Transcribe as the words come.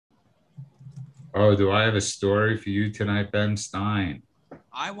Oh, do I have a story for you tonight, Ben Stein?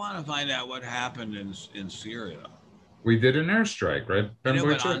 I want to find out what happened in Syria. We did an airstrike, right, I Ben know,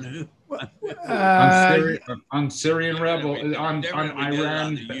 but Boychuk? on who? Well, On who? On uh, Syria, y- on Syrian rebel, It'd be different on if we did it on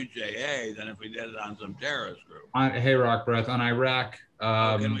Iran, the UJA than if we did it on some terrorist group. on Hey Rock Breath, on Iraq,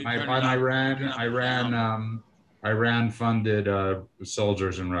 Oh, can we turn it on up? Can we turn Iran, up the sound? Iran funded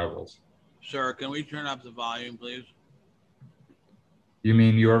soldiers and rebels. Sir, can we turn up the volume, please? You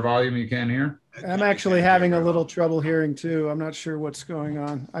mean your volume you can't hear? I'm I actually can't hear having a very little well. trouble hearing too. I'm not sure what's going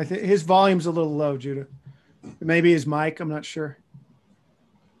on. I think his volume's a little low, Judah. Maybe his mic. I'm not sure.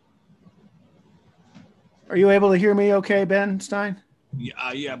 Are you able to hear me okay, Ben Stein?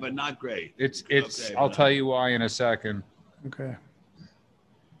 Yeah, but not great. It's Okay, I'll but tell you why in a second. Okay.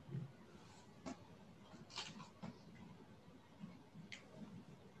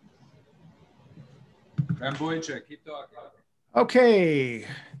 Ben Boychuk, keep talking. Okay.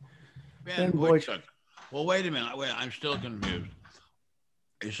 Ben Ben Boychuk. Boychuk. Well, wait a minute. Wait, I'm still confused.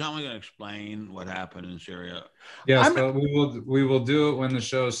 Is someone going to explain what happened in Syria? Yes, I'm- but we will do it when the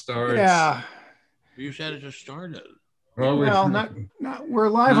show starts. Yeah. You said it just started. Well, Well, not. We're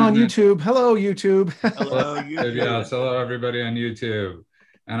live on Mhm. YouTube. Hello, YouTube. Hello, yeah, so hello everybody on YouTube.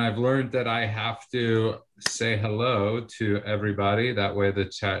 And I've learned that I have to say hello to everybody. That way the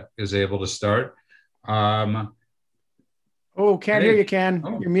chat is able to start. Oh, can't hear you, Ken.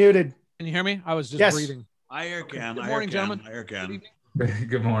 Oh. You're muted. Can you hear me? I was just Yes. breathing. I hear Ken. Good I morning, hear Ken. gentlemen. I hear Good Ken. evening.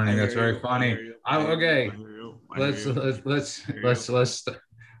 Good morning. That's very funny. Okay,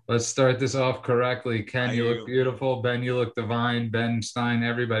 let's start this off correctly. Ken, you look beautiful. Ben, you look divine. Ben Stein,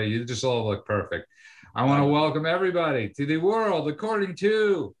 everybody, you just all look perfect. I want to welcome everybody to the world according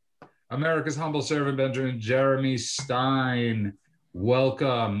to America's humble servant, Benjamin Jeremy Stein.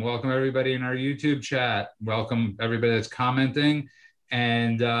 Welcome everybody in our YouTube chat. Welcome everybody that's commenting.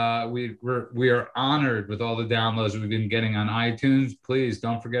 And we are honored with all the downloads we've been getting on iTunes. Please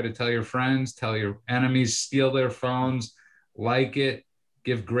don't forget to tell your friends, tell your enemies, steal their phones, like it,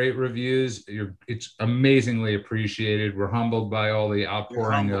 give great reviews. It's amazingly appreciated. We're humbled by all the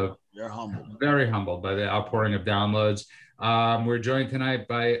outpouring You're humbled. Very humbled by the outpouring of downloads. We're joined tonight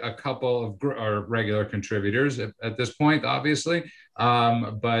by a couple of our regular contributors at this point, obviously.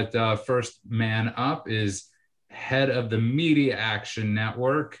 But first man up is head of the Media Action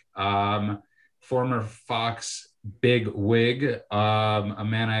Network, former Fox big wig, a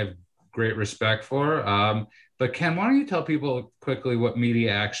man I have great respect for. But Ken, why don't you tell people quickly what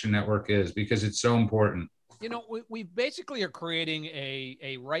Media Action Network is, because it's so important. You know, we basically are creating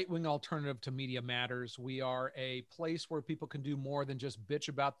a right-wing alternative to Media Matters. We are a place where people can do more than just bitch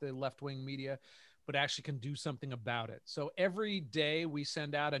about the left-wing media, but actually can do something about it. So every day we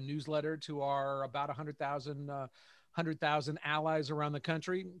send out a newsletter to our about 100,000 allies around the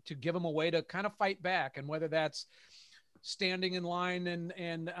country to give them a way to kind of fight back. And whether that's standing in line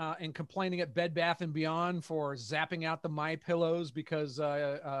and complaining at Bed Bath and Beyond for zapping out the My Pillows because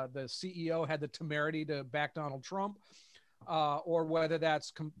the CEO had the temerity to back Donald Trump, or whether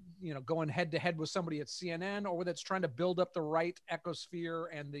that's going head to head with somebody at CNN, or whether it's trying to build up the right ecosphere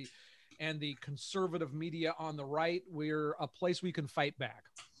and the conservative media on the right. We're a place we can fight back.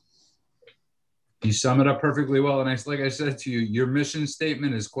 You sum it up perfectly well. And like I said to you, your mission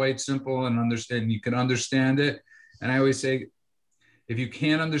statement is quite simple and you can understand it. And I always say, if you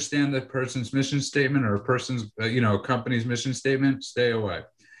can't understand the person's mission statement or a person's, company's mission statement, stay away.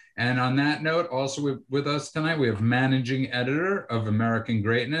 And on that note, also with us tonight, we have managing editor of American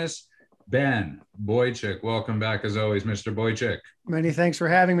Greatness, Ben Boychuk. Welcome back, as always, Mr. Boychuk. Many thanks for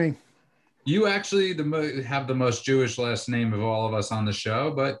having me. You actually have the most Jewish last name of all of us on the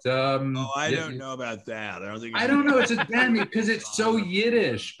show, but I don't know about that. I don't know. It's a Ben because it's so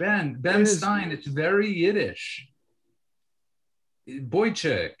Yiddish. Ben Stein. It's very Yiddish.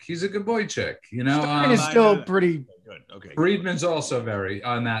 Boychuk. He's a good Boychuk. Stein is still pretty good. Okay. Friedman's also very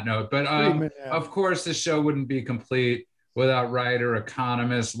on that note, but of course the show wouldn't be complete without writer,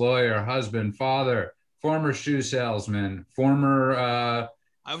 economist, lawyer, husband, father, former shoe salesman, former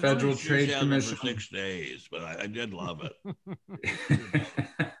Federal Trade Commission for 6 days, but I did love it.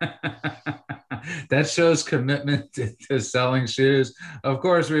 That shows commitment to selling shoes. Of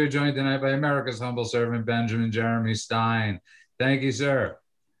course, we are joined tonight by America's humble servant, Benjamin Jeremy Stein. Thank you, sir.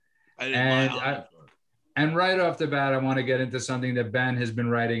 And right off the bat, I want to get into something that Ben has been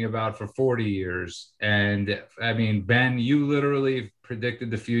writing about for 40 years. And I mean, Ben, you literally predicted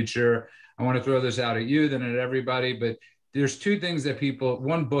the future. I want to throw this out at you, then at everybody, but there's two things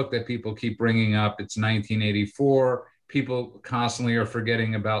one book that people keep bringing up. It's 1984. People constantly are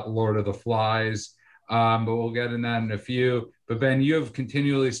forgetting about Lord of the Flies. but we'll get in that in a few. But Ben, you have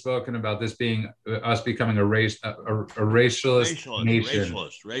continually spoken about this being us becoming a racialist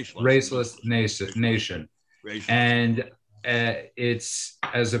nation, and it's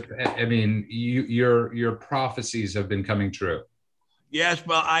as a, I mean, your prophecies have been coming true. Yes,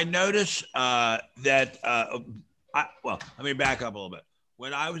 well, I noticed that. Well, let me back up a little bit.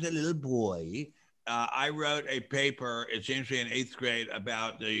 When I was a little boy, I wrote a paper. It seems to be in 8th grade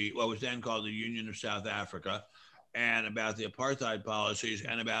about what was then called the Union of South Africa, and about the apartheid policies,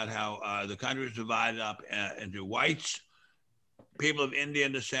 and about how the country was divided up into whites, people of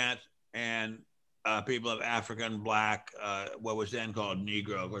Indian descent, and people of African, black, what was then called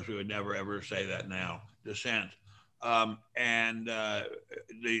Negro. Of course, we would never ever say that now. Descent. And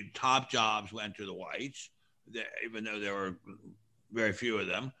the top jobs went to the whites, even though there were very few of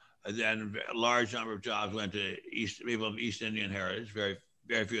them. Then a large number of jobs went to people of East Indian heritage, very,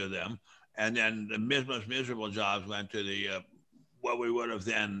 very few of them. And then the most miserable jobs went to the what we would have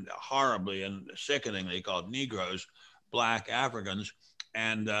then horribly and sickeningly called Negroes, black Africans.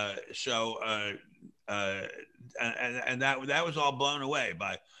 And so that was all blown away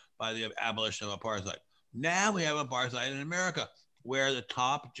by the abolition of apartheid. Now we have apartheid in America, where the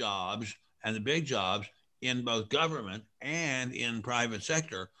top jobs and the big jobs in both government and in private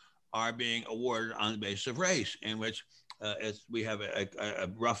sector are being awarded on the basis of race, in which we have a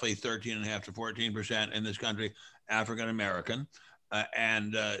roughly 13.5 to 14% in this country African American,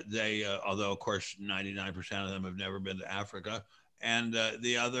 and they, although of course 99% of them have never been to Africa, and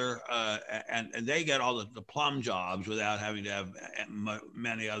the other, and they get all the plum jobs without having to have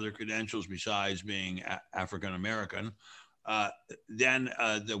many other credentials besides being African American. Then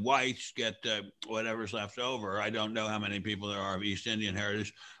the whites get whatever's left over. I don't know how many people there are of East Indian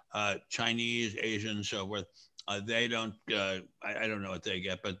heritage, Chinese, Asian, so forth. They don't, I don't know what they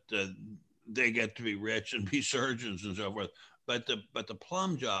get, but they get to be rich and be surgeons and so forth. But the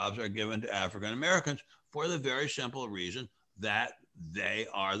plum jobs are given to African Americans for the very simple reason that they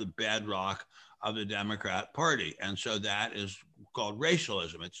are the bedrock of the Democrat Party. And so that is called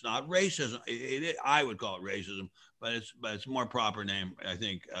racialism. It's not racism. I would call it racism, but it's more proper name, I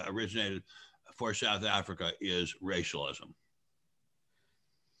think, originated for South Africa is racialism.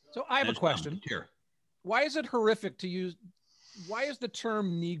 So I have a question. Here. Why is it horrific to use? Why is the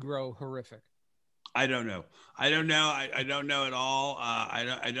term Negro horrific? I don't know. I don't know. I don't know at all.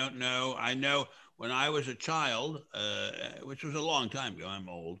 I don't know. I know when I was a child, which was a long time ago, I'm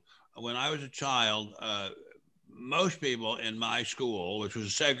old. When I was a child, most people in my school, which was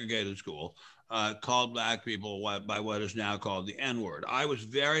a segregated school, called black people by what is now called the N-word. I was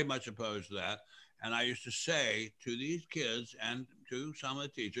very much opposed to that. And I used to say to these kids and to some of the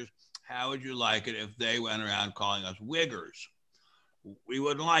teachers, how would you like it if they went around calling us wiggers? We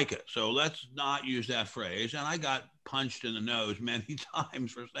wouldn't like it. So let's not use that phrase. And I got punched in the nose many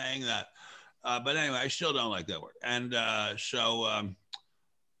times for saying that. But anyway, I still don't like that word. And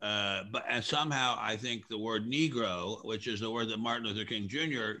and somehow I think the word Negro, which is the word that Martin Luther King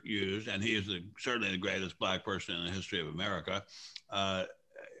Jr. used, and he is certainly the greatest black person in the history of America,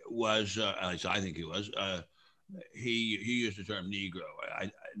 was, at least I think he was, he used the term Negro.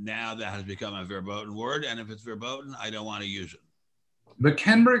 Now that has become a verboten word, and if it's verboten, I don't want to use it. But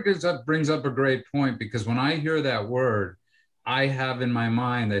Ken brings up a great point, because when I hear that word, I have in my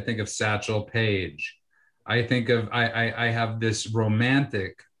mind, I think of Satchel Paige. I think of, I have this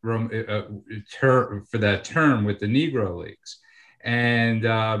romantic term for that term with the Negro Leagues. And,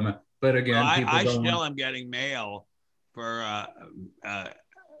 but again, well, I still am getting mail for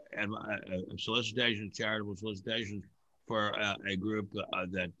solicitations, charitable solicitations for a group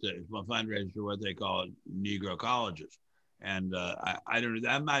that is a fundraiser for what they call Negro colleges. And I don't know,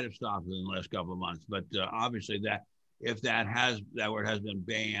 that might have stopped in the last couple of months, but obviously that if that word has been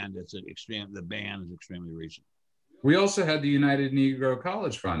banned, the ban is extremely recent. We also had the United Negro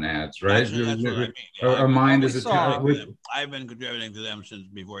College Fund ads, right? That's what I mean. Yeah, a mind is I've been contributing to them since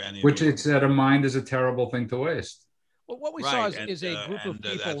before any. Which it said a mind is a terrible thing to waste. Well, what we saw is a group of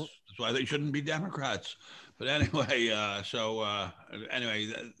people. That's why they shouldn't be Democrats. But anyway, you're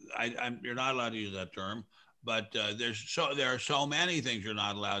not allowed to use that term. But there are so many things you're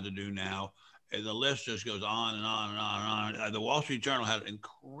not allowed to do now. The list just goes on and on and on and on. The Wall Street Journal had an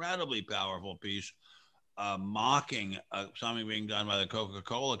incredibly powerful piece mocking something being done by the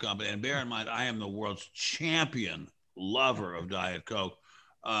Coca-Cola company. And bear in mind, I am the world's champion lover of Diet Coke.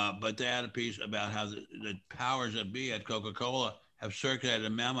 But they had a piece about how the powers that be at Coca-Cola have circulated a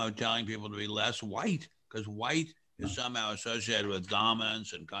memo telling people to be less white, because white is somehow associated with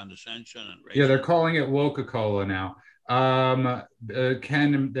dominance and condescension and racism. Yeah, they're calling it Woca-Cola now.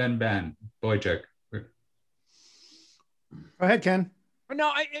 Ken, then Ben Boychuk. Go ahead, Ken.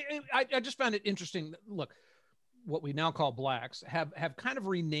 No, I just found it interesting. Look, what we now call blacks have kind of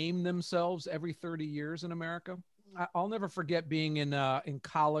renamed themselves every 30 years in America. I'll never forget being in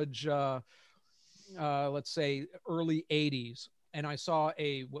college, let's say early 80s, and I saw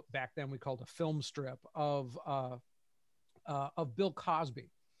what back then we called a film strip of Bill Cosby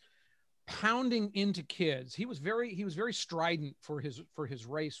pounding into kids. He was very strident for his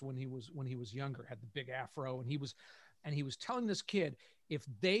race when he was younger, had the big afro, and he was telling this kid, if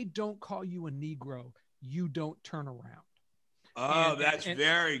they don't call you a Negro, you don't turn around. Oh, that's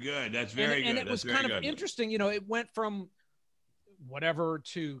very good. That's very good. And it was kind of interesting. It went from whatever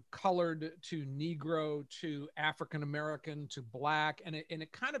to colored to Negro to African American to black, and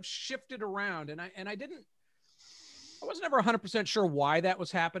it kind of shifted around. And I wasn't ever 100% sure why that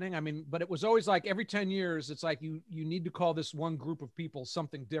was happening. I mean, but it was always like every 10 years, it's like you need to call this one group of people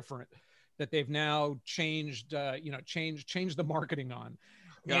something different that they've now changed, changed the marketing on.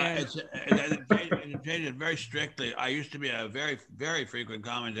 Yeah, it changed very strictly. I used to be a very, very frequent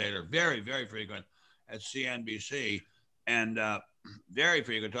commentator, very, very frequent at CNBC, and very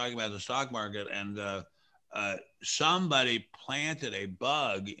frequent talking about the stock market. And somebody planted a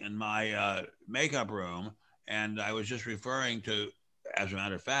bug in my makeup room, and I was just referring to, as a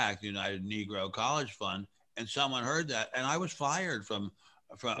matter of fact, the United Negro College Fund, and someone heard that, and I was fired from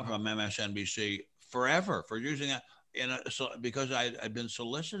MSNBC forever for using that because I'd been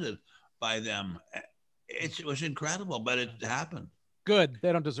solicited by them. It was incredible, but it happened. Good.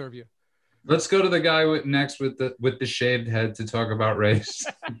 They don't deserve you. Let's go to the guy next with the shaved head to talk about race.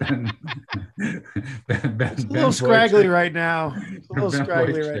 Ben, it's a little scraggly right now.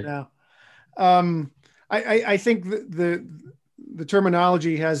 I think the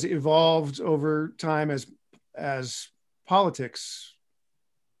terminology has evolved over time as politics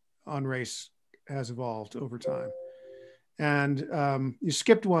on race has evolved over time. And you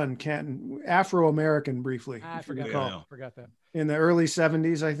skipped one, Ken, Afro-American briefly. I forgot that. In the early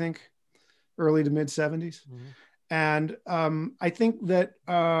 70s, I think, early to mid 70s. Mm-hmm. And I think that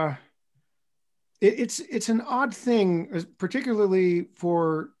it's an odd thing, particularly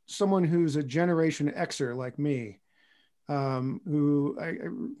for someone who's a Generation Xer like me, who I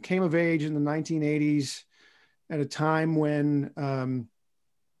came of age in the 1980s at a time when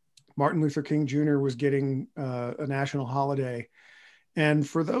Martin Luther King Jr. was getting a national holiday. And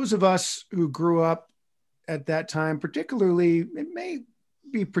for those of us who grew up at that time, particularly, it may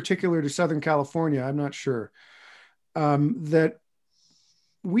be particular to Southern California, I'm not sure, that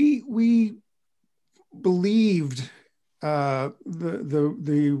we believed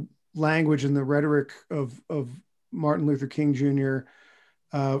the language and the rhetoric of Martin Luther King Jr.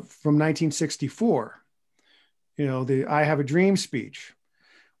 From 1964, the I Have a Dream speech.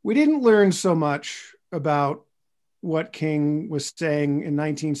 We didn't learn so much about what King was saying in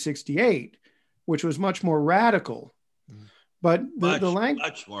 1968, which was much more radical. But the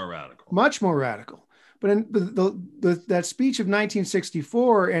language much more radical. But in that speech of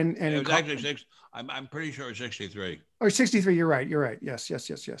 1964 and it was actually I'm pretty sure it was 63. Or 63. You're right. Yes.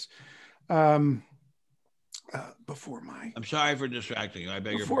 Before my. I'm sorry for distracting you. I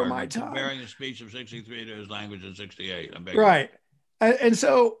beg your pardon. Before my time. Comparing the speech of 63 to his language in 68. Right. And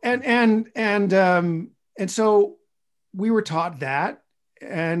so we were taught that,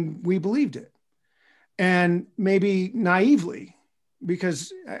 and we believed it, and maybe naively,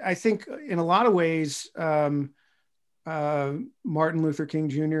 because I think in a lot of ways, Martin Luther King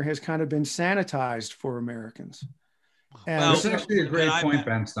Jr. has kind of been sanitized for Americans. And that's actually a great point,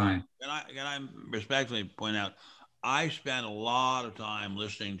 Ben Stein. Can I respectfully point out, I spent a lot of time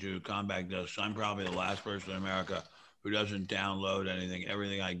listening to compact discs. I'm probably the last person in America who doesn't download anything.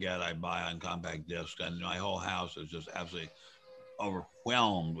 Everything I get, I buy on compact disc. And my whole house is just absolutely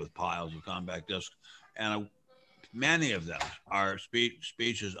overwhelmed with piles of compact discs. And many of them are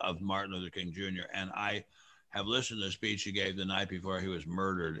speeches of Martin Luther King Jr. And I have listened to the speech he gave the night before he was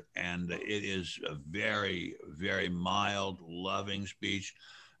murdered. And it is a very, very mild, loving speech.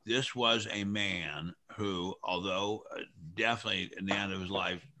 This was a man who, although definitely in the end of his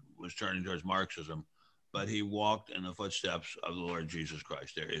life was turning towards Marxism, but he walked in the footsteps of the Lord Jesus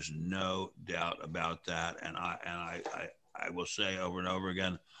Christ. There is no doubt about that. And I will say over and over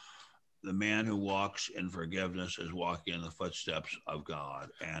again, the man who walks in forgiveness is walking in the footsteps of God.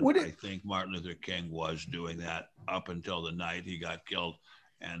 And I think Martin Luther King was doing that up until the night he got killed,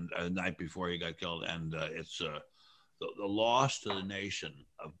 and the night before he got killed. And it's the loss to the nation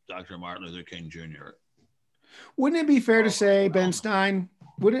of Dr. Martin Luther King Jr. Wouldn't it be fair to say, Ben Stein,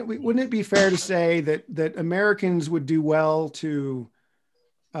 wouldn't it be fair to say that Americans would do well to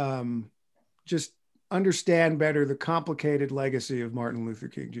just understand better the complicated legacy of Martin Luther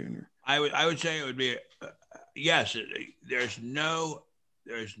King Jr.? I would say it would be yes. There's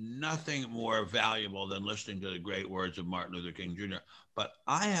nothing more valuable than listening to the great words of Martin Luther King Jr. But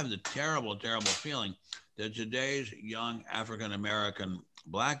I have the terrible feeling that today's young African American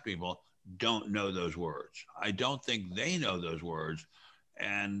Black people don't know those words. I don't think they know those words,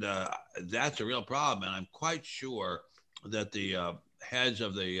 and that's a real problem. And I'm quite sure that the heads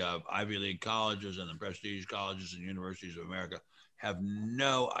of the Ivy League colleges and the prestige colleges and universities of America have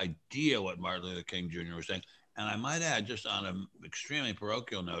no idea what Martin Luther King Jr. was saying. And I might add, just on an extremely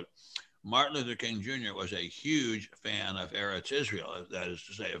parochial note, Martin Luther King Jr. was a huge fan of Eretz Israel, that is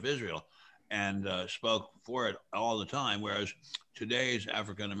to say, of Israel, and spoke for it all the time, whereas today's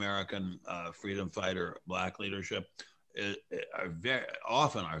African-American freedom fighter Black leadership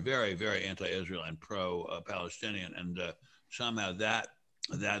are very, very anti-Israel and pro-Palestinian, and somehow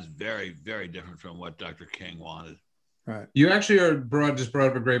that's very, very different from what Dr. King wanted. Right. You actually just brought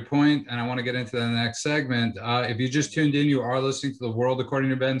up a great point, and I want to get into the next segment. If you just tuned in, you are listening to The World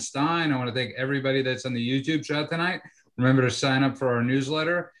According to Ben Stein. I want to thank everybody that's on the YouTube chat tonight. Remember to sign up for our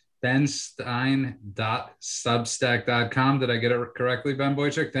newsletter, benstein.substack.com. Did I get it correctly, Ben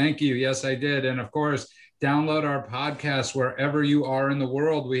Boychuk? Thank you. Yes, I did. And of course, download our podcast wherever you are in the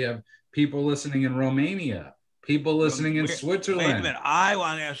world. We have people listening in Romania, people listening in Switzerland. Wait a minute. I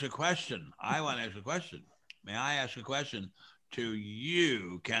want to ask a question. May I ask a question to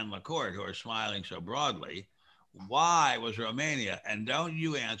you, Ken LaCourte, who are smiling so broadly? Why was Romania, and don't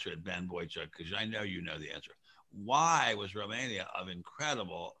you answer it, Ben Boychuk, because I know you know the answer. Why was Romania of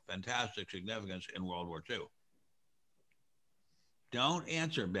incredible, fantastic significance in World War II? Don't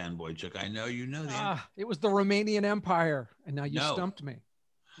answer, Ben Boychuk. I know you know the answer. It was the Romanian Empire, and now you stumped me.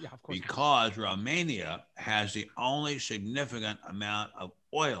 Yeah, of course. Because Romania has the only significant amount of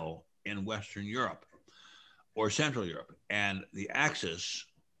oil in Western Europe or Central Europe, and the Axis,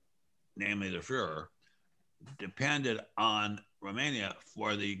 namely the Führer, depended on Romania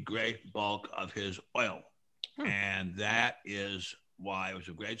for the great bulk of his oil. And that is why it was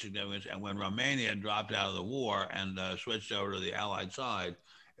of great significance. And when Romania dropped out of the war and switched over to the Allied side,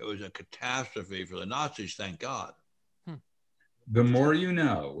 it was a catastrophe for the Nazis, thank God. The more you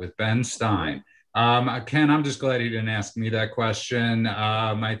know with Ben Stein. Ken, I'm just glad he didn't ask me that question.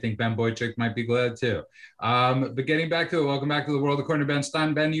 I think Ben Boychuk might be glad too. But getting back to it, welcome back to The World According to Ben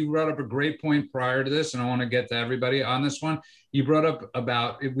Stein. Ben, you brought up a great point prior to this, and I want to get to everybody on this one. You brought up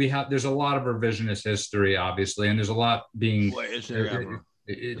about there's a lot of revisionist history, obviously, and there's a lot being there's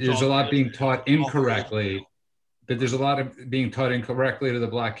a lot being taught incorrectly. But there's a lot of being taught incorrectly to the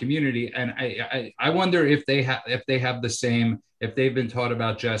Black community, and I wonder if they've been taught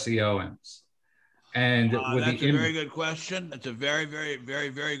about Jesse Owens. And that's a very good question. That's a very, very, very,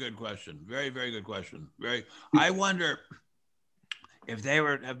 very good question. Very, very good question. I wonder if they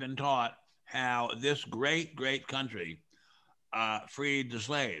have been taught how this great, great country freed the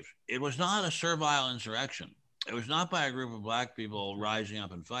slaves. It was not a servile insurrection. It was not by a group of Black people rising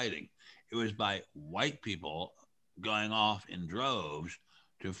up and fighting. It was by white people going off in droves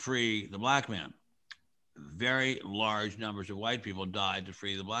to free the Black man. Very large numbers of white people died to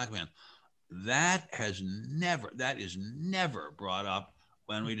free the Black man. That is never brought up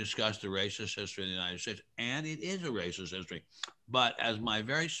when we discuss the racist history of the United States. And it is a racist history. But as my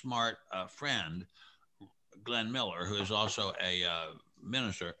very smart friend, Glenn Miller, who is also a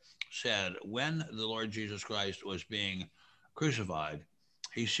minister, said, when the Lord Jesus Christ was being crucified,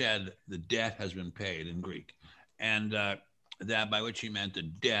 he said, the debt has been paid in Greek. And that by which he meant the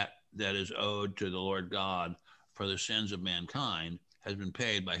debt that is owed to the Lord God for the sins of mankind has been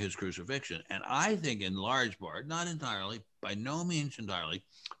paid by his crucifixion. And I think in large part, not entirely, by no means entirely,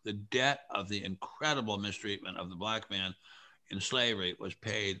 the debt of the incredible mistreatment of the Black man in slavery was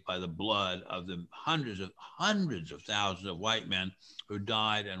paid by the blood of the hundreds of thousands of white men who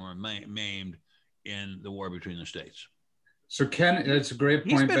died and were maimed in the war between the states. So Ken, that's a great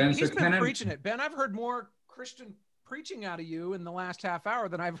point, Ben. He's been preaching it. Ben, I've heard more Christian preaching out of you in the last half hour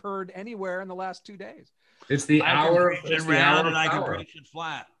than I've heard anywhere in the last 2 days. It's the hour. It's the hour of I can preach it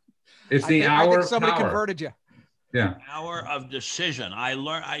flat. It's the hour. I think somebody converted you. Yeah. Hour of decision. I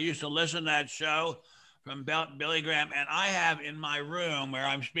used to listen to that show from Billy Graham, and I have in my room where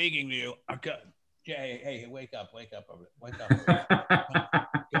I'm speaking to you. Hey, wake up. Go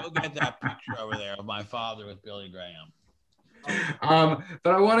get that picture over there of my father with Billy Graham.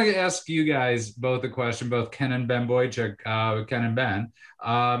 But I want to ask you guys both a question, both Ken and Ben Boychuk, Ken and Ben.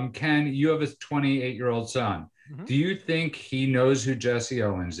 Ken, you have a 28-year-old son. Mm-hmm. Do you think he knows who Jesse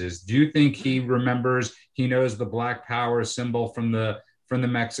Owens is? Do you think he knows the Black Power symbol from the from the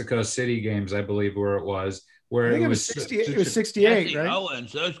Mexico City games, I believe, where it was. Where I think it was 68. It was 68, right?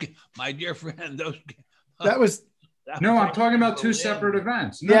 Owens, my dear friend, that was. No, I'm talking about two separate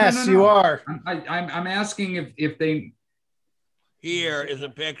events. No, yes, you are. I'm asking if they. Here is a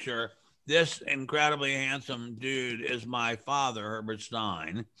picture. This incredibly handsome dude is my father, Herbert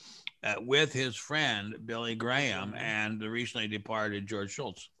Stein, with his friend Billy Graham and the recently departed George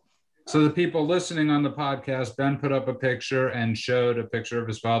Shultz. So the people listening on the podcast, Ben put up a picture and showed a picture of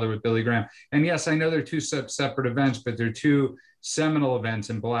his father with Billy Graham. And yes, I know they're two separate events, but they're two seminal events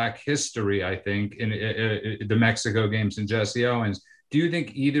in Black history, I think, in the Mexico games and Jesse Owens. Do you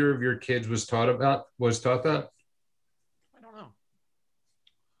think either of your kids was taught that? I don't know.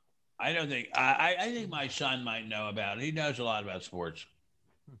 I don't think. I think my son might know about it. He knows a lot about sports.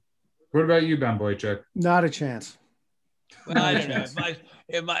 What about you, Ben Boychuk? Not a chance. Well, I don't know.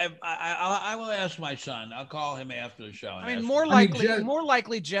 I will ask my son. I'll call him after the show. I mean, more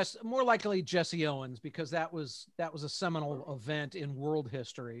likely Jesse Owens, because that was a seminal event in world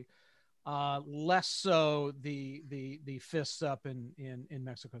history. Less so the fists up in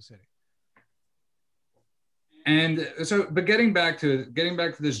Mexico City. And so, but getting back to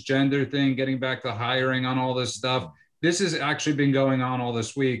this gender thing, getting back to hiring on all this stuff. This has actually been going on all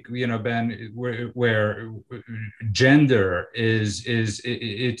this week, you know, Ben, where gender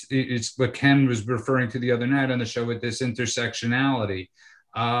it's what Ken was referring to the other night on the show with this intersectionality.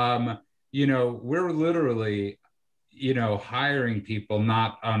 You know, we're literally, you know, hiring people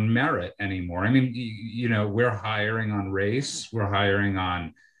not on merit anymore. I mean, you know, we're hiring on race, we're hiring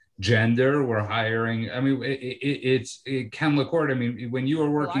on gender, we're hiring. I mean, it's Ken LaCourte. I mean, when you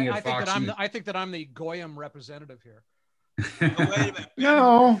were working at Fox, I think that I'm the Goyim representative here. Oh, wait a minute.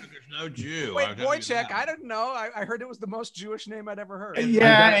 No. There's no Jew. Wait, Boychuk, I don't know. I heard it was the most Jewish name I'd ever heard.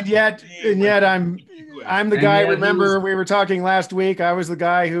 Yeah, and yet I'm the guy. Remember, we were talking last week. I was the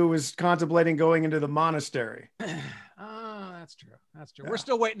guy who was contemplating going into the monastery. Oh, that's true. That's true. Yeah. We're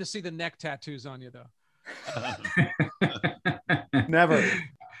still waiting to see the neck tattoos on you, though. Never.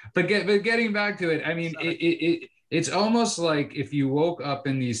 But getting back to it, I mean, it's almost like if you woke up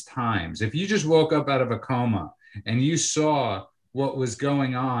in these times, if you just woke up out of a coma and you saw what was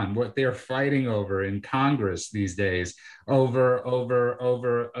going on, what they're fighting over in Congress these days, over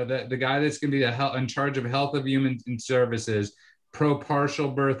the guy that's going to be in charge of Health of Human Services, pro partial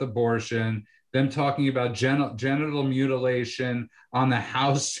birth abortion, them talking about genital mutilation on the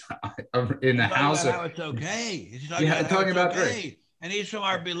House in the House. How it's okay. He's talking about okay. And he's from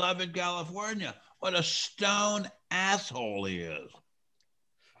our beloved California. What a stone asshole he is.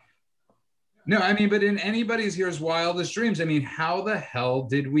 No, I mean, but in anybody's here's wildest dreams. I mean, how the hell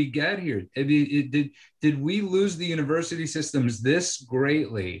did we get here? Did we lose the university systems this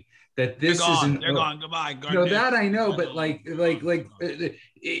greatly that this isn't? They're gone. Goodbye. No, that I know, but like,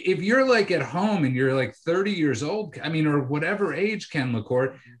 if you're like at home and you're like 30 years old, I mean, or whatever age, Ken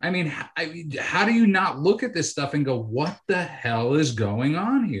LaCourte, I mean, how do you not look at this stuff and go, what the hell is going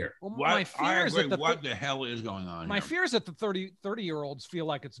on here? Well, my fear is that what the hell is going on? My fear is that the 30-year-olds feel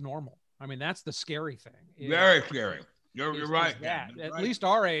like it's normal. I mean, that's the scary thing. Very scary. You're right. At least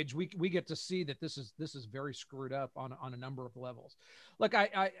our age, we get to see that this is very screwed up on a number of levels. Like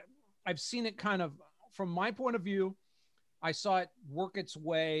I've seen it kind of from my point of view. I saw it work its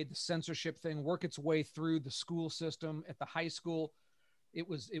way, the censorship thing work its way through the school system. At the high school, it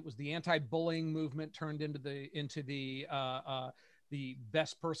was the anti-bullying movement turned into the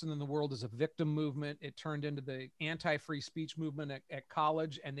best person in the world is a victim movement. It turned into the anti-free speech movement at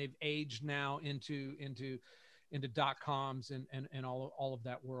college, and they've aged now into .coms and all of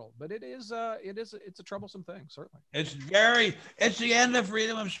that world. But it's a troublesome thing, certainly. It's the end of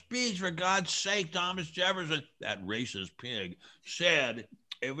freedom of speech. For God's sake, Thomas Jefferson, that racist pig, said,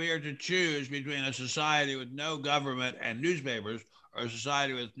 if we are to choose between a society with no government and newspapers or a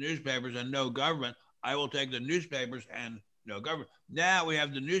society with newspapers and no government, I will take the newspapers and no government. Now we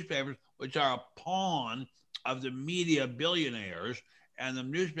have the newspapers, which are a pawn of the media billionaires, and the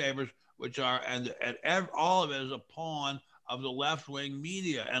newspapers, which are, and all of it is a pawn of the left-wing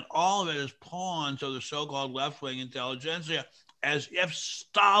media, and all of it is pawns of the so-called left-wing intelligentsia, as if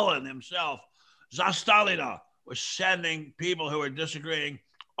Stalin himself, Zastalina, was sending people who were disagreeing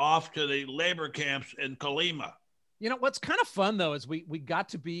off to the labor camps in Kolyma. You know, what's kind of fun, though, is we got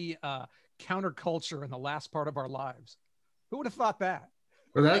to be counterculture in the last part of our lives. Who would have thought that?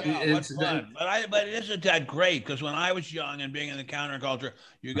 Well, but it isn't that great, because when I was young and being in the counterculture,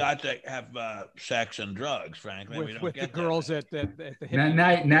 you got to have sex and drugs. Frankly, with the girls at the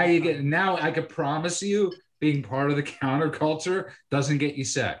now I could promise you, being part of the counterculture doesn't get you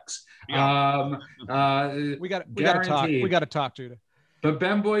sex. We got to talk, Judah. But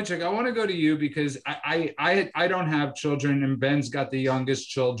Ben Boychuk, I want to go to you because I don't have children, and Ben's got the youngest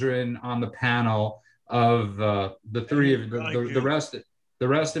children on the panel of the three of the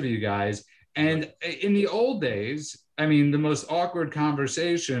rest of you guys. And in the old days, I mean, the most awkward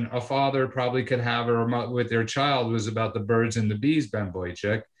conversation a father probably could have with their child was about the birds and the bees, Ben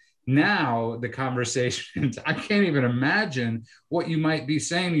Boychuk. Now the conversations, I can't even imagine what you might be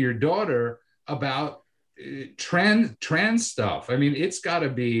saying to your daughter about trans stuff. I mean, it's got to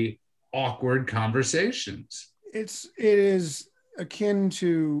be awkward conversations. It is akin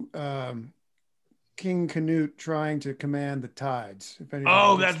to King Canute trying to command the tides.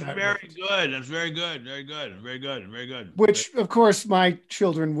 Oh, that's very good. That's very good. Very good. Very good. Very good. Which, of course, my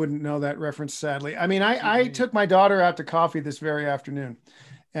children wouldn't know that reference, sadly. I mean, I took my daughter out to coffee this very afternoon,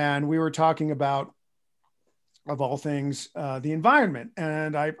 and we were talking about, of all things, the environment.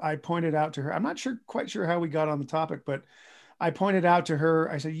 And I pointed out to her, I'm not quite sure how we got on the topic, but I pointed out to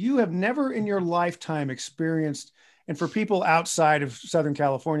her, I said, you have never in your lifetime experienced, and for people outside of Southern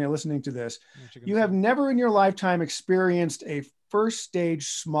California listening to this, you have never in your lifetime experienced a first stage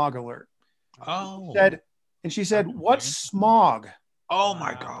smog alert. Oh. She said, what's smog? Oh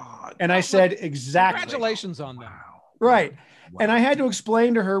my God. And I said, exactly. Congratulations on that. Right. Wow. And I had to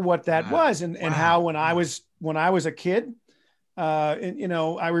explain to her what that was and how when I was a kid, and, you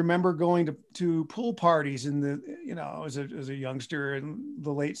know, I remember going to pool parties in the, you know, as a youngster in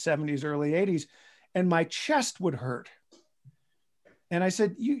the late 70s, early 80s, and my chest would hurt. And I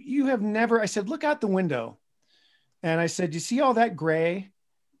said, you have never, I said, look out the window. And I said, you see all that gray?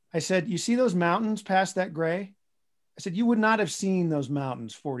 I said, you see those mountains past that gray? I said, you would not have seen those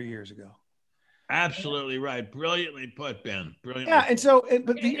mountains 40 years ago. Absolutely right. Brilliantly put, Ben. Brilliantly yeah, put. and so,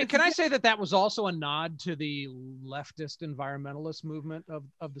 can I say that was also a nod to the leftist environmentalist movement of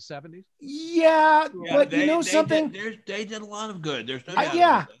the 70s? Yeah, but you know something? They did a lot of good. There's no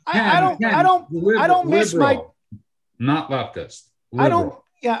doubt. I don't miss my, not leftist. Liberal.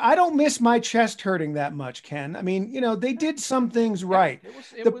 I don't miss my chest hurting that much, Ken. I mean, you know, they did some things right.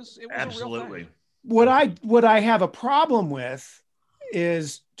 It was absolutely. What I have a problem with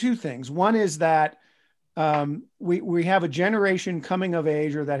is two things. One is that we have a generation coming of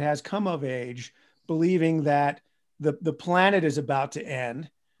age, or that has come of age, believing that the planet is about to end.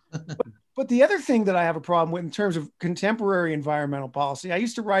 But the other thing that I have a problem with in terms of contemporary environmental policy, I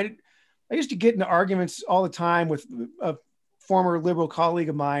used to get into arguments all the time with a former liberal colleague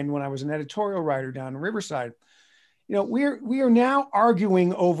of mine when I was an editorial writer down in Riverside. You know, we are now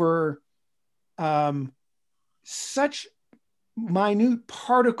arguing over such minute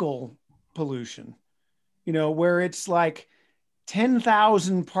particle pollution, you know, where it's like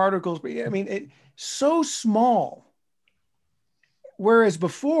 10,000 particles. I mean, it's so small. Whereas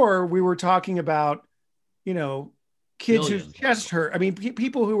before we were talking about, you know, kids whose chest hurt. I mean,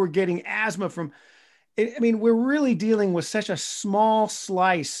 people who were getting asthma from, I mean, we're really dealing with such a small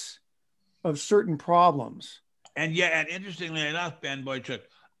slice of certain problems. And yet, and interestingly enough, Ben Boychuk,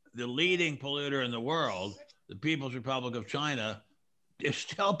 the leading polluter in the world, the People's Republic of China, is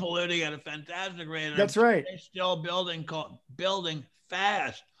still polluting at a fantastic rate. That's right. They're still building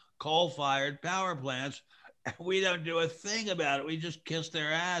fast coal-fired power plants. And we don't do a thing about it. We just kiss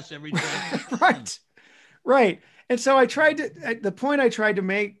their ass every time. Right. And so the point I tried to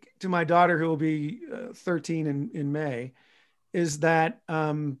make to my daughter, who will be 13 in May, is that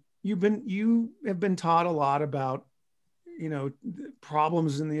you have been taught a lot about, you know,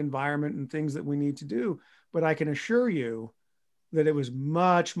 problems in the environment and things that we need to do. But I can assure you that it was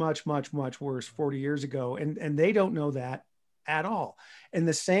much, much, much, much worse 40 years ago. And they don't know that at all. And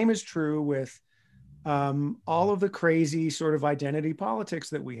the same is true with all of the crazy sort of identity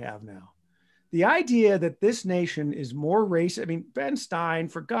politics that we have now. The idea that this nation is more racist. I mean, Ben Stein,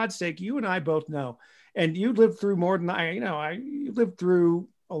 for God's sake, you and I both know, and you lived through more than you lived through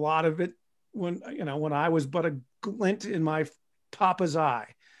a lot of it when I was but a glint in my papa's eye.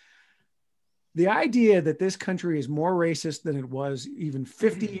 The idea that this country is more racist than it was even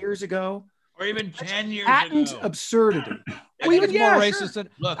 50 years ago, or even 10 years patent ago. absurdity. I think it's more racist than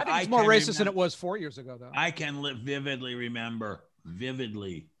it's more racist than it was 4 years ago, though. I can vividly remember,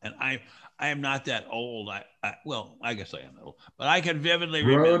 and I am not that old. I guess I am old, but I can vividly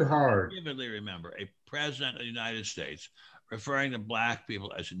remember a president of the United States referring to black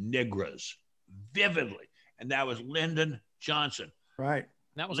people as nigras, vividly, and that was Lyndon Johnson. Right.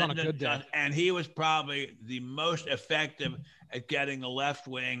 That was on a good day. And he was probably the most effective at getting the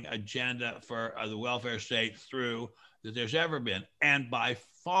left-wing agenda for the welfare state through that there's ever been. And by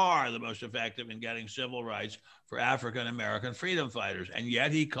far the most effective in getting civil rights for African-American freedom fighters. And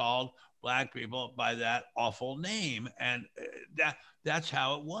yet he called black people by that awful name, and that's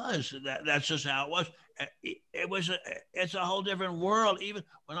how it was. That's just how it was. It's a whole different world. Even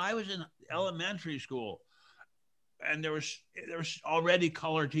when I was in elementary school, and there was already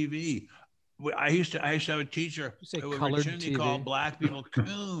color TV. I used to have a teacher who would routinely call black people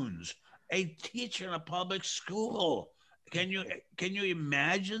coons. A teacher in a public school. Can you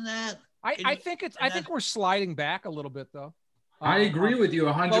imagine that? I think we're sliding back a little bit, though. I agree with you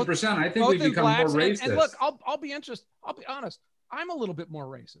 100%. I think we've become more racist. And look, I'll be honest. I'm a little bit more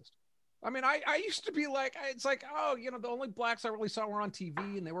racist. I mean, I used to be like, it's like, oh, the only blacks I really saw were on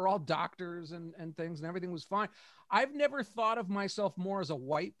TV, and they were all doctors and things, and everything was fine. I've never thought of myself more as a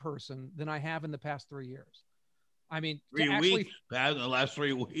white person than I have in the past 3 years. I mean, 3 weeks, in the last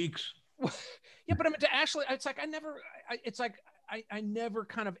 3 weeks. Yeah, but I mean, to actually, it's like I never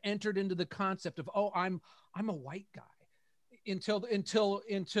kind of entered into the concept of, oh, I'm a white guy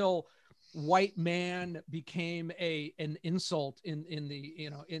until white man became an insult in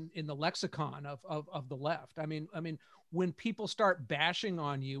the lexicon of the left. I mean, when people start bashing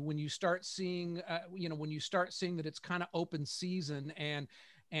on you, when you start seeing that it's kind of open season and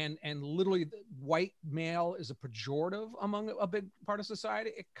literally white male is a pejorative among a big part of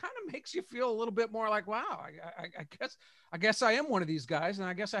society, it kind of makes you feel a little bit more like, wow, I guess I am one of these guys, and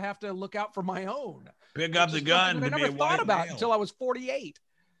I guess I have to look out for my own. Pick up the gun. I never thought about it until I was 48.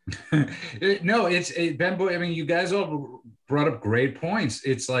 No, Ben Boy. I mean, you guys all brought up great points.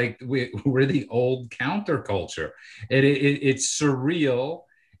 It's like we're the old counterculture. It's surreal.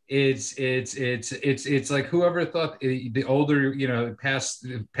 It's like whoever thought the older,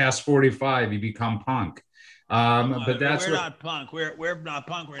 past 45, you become punk. But we're not punk. We're not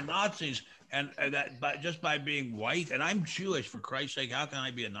punk. We're Nazis, and just by being white, and I'm Jewish, for Christ's sake, how can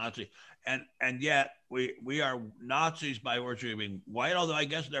I be a Nazi? And yet we are Nazis by virtue of being white. Although I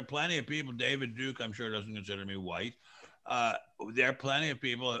guess there are plenty of people. David Duke, I'm sure, doesn't consider me white. There are plenty of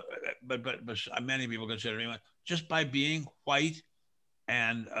people, but many people consider me white just by being white.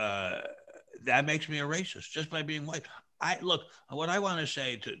 And that makes me a racist just by being white. Look, what I want to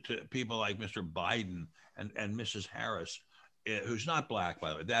say to people like Mr. Biden and Mrs. Harris, who's not black, by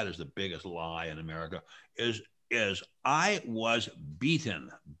the way, that is the biggest lie in America, is I was beaten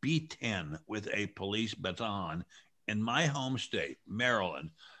with a police baton in my home state,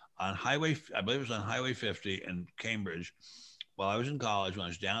 Maryland, on I believe it was on Highway 50 in Cambridge, while I was in college, when I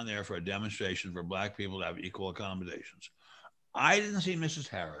was down there for a demonstration for black people to have equal accommodations. I didn't see Mrs.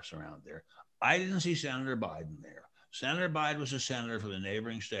 Harris around there. I didn't see Senator Biden there. Senator Biden was a senator for the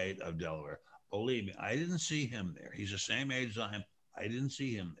neighboring state of Delaware. Believe me, I didn't see him there. He's the same age as I am. I didn't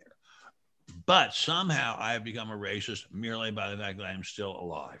see him there. But somehow I have become a racist merely by the fact that I am still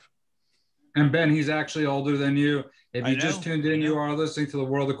alive. And Ben, he's actually older than you. If you just tuned in, you are listening to The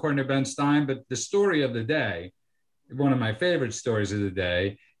World According to Ben Stein. But the story of the day, one of my favorite stories of the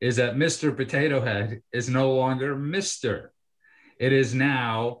day, is that Mr. Potato Head is no longer Mr. It is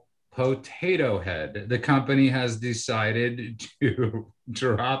now Potato Head. The company has decided to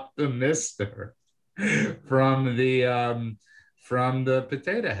drop the Mr. from the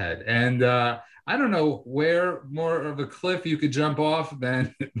Potato Head. And I don't know where more of a cliff you could jump off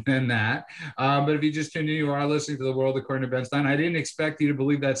than that. But if you just tuned in, you are listening to The World According to Ben Stein. I didn't expect you to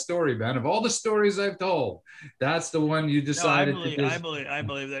believe that story, Ben. Of all the stories I've told, that's the one you decided. No, I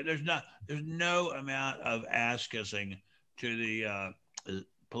believe that there's no amount of ass kissing to the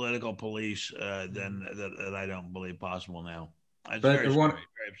political police that I don't believe possible now. But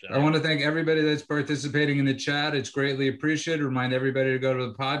I want to thank everybody that's participating in the chat. It's greatly appreciated. Remind everybody to go to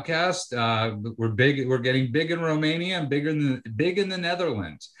the podcast. We're big. We're getting big in Romania and big in the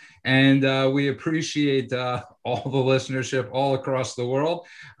Netherlands. And we appreciate all the listenership all across the world.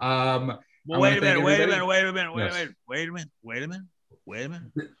 Wait a minute.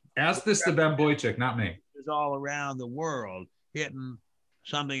 Ask this to Ben Boychuk, not me. It's all around the world hitting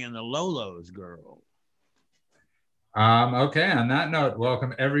something in the Lolo's girl. Okay, on that note,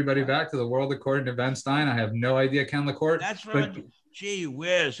 welcome everybody back to The World According to Ben Stein. I have no idea, Ken LaCourte. That's from, gee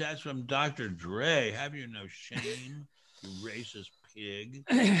whiz, that's from Dr. Dre. Have you no shame, you racist pig?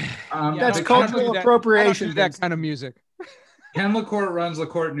 That's cultural appropriation. That kind of music. Ken LaCourte runs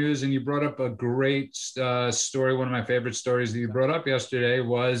LaCourte News, and you brought up a great story. One of my favorite stories that you brought up yesterday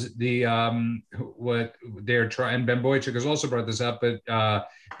was the what they're trying. Ben Boychuk has also brought this up, but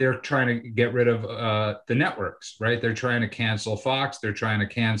they're trying to get rid of the networks, right? They're trying to cancel Fox. They're trying to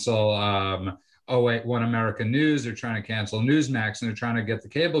cancel One American News. They're trying to cancel Newsmax, and they're trying to get the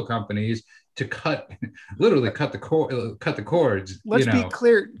cable companies to literally cut the cords. Let's be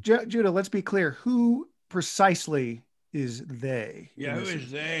clear, Judah. Let's be clear. Who precisely is they? Yeah, who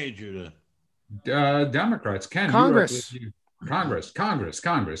is they, Judah? Democrats. Ken, Congress. Congress.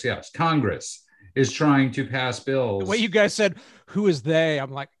 Yes, Congress is trying to pass bills. The way you guys said, "Who is they?"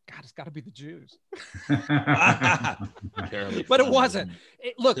 I'm like, God, it's got to be the Jews. Terribly, but funny, it wasn't.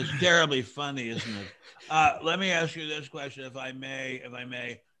 Look, it's terribly funny, isn't it? Let me ask you this question, if I may.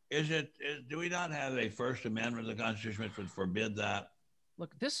 Do we not have a First Amendment of the Constitution which would forbid that?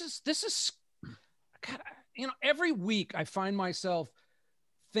 Look, this is God, every week I find myself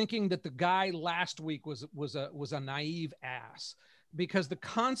thinking that the guy last week was a naive ass, because the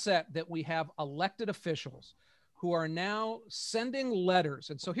concept that we have elected officials who are now sending letters.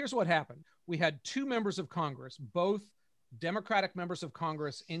 And so here's what happened. We had 2 members of Congress, both Democratic members of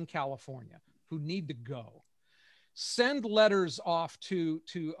Congress in California, who need to go, send letters off to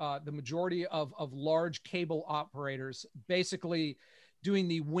the majority of large cable operators, basically doing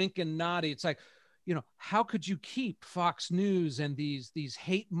the wink and noddy. It's like, how could you keep Fox News and these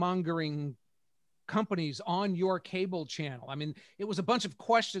hate mongering companies on your cable channel? I mean, it was a bunch of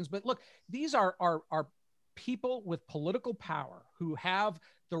questions, but look, these are people with political power who have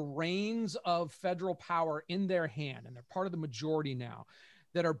the reins of federal power in their hand, and they're part of the majority now,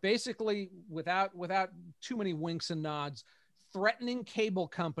 that are basically, without too many winks and nods, threatening cable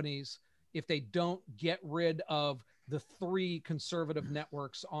companies if they don't get rid of the 3 conservative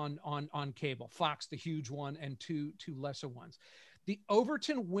networks on cable, Fox, the huge one, and two lesser ones. The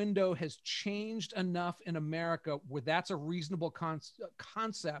Overton window has changed enough in America where that's a reasonable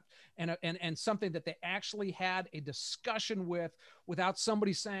concept and something that they actually had a discussion with, without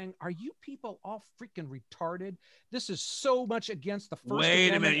somebody saying, "Are you people all freaking retarded? This is so much against the First Amendment."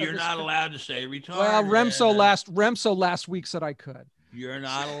 Wait a minute, you're not allowed to say retarded. Well, Remso last week said I could. You're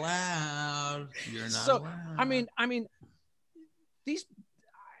not allowed. You're not allowed. I mean, these.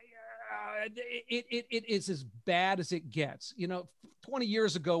 It is as bad as it gets. 20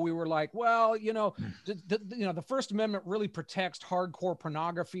 years ago, we were like, well, the First Amendment really protects hardcore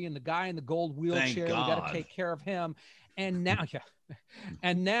pornography, and the guy in the gold wheelchair, we got to take care of him. And now,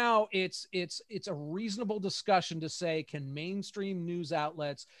 it's a reasonable discussion to say, can mainstream news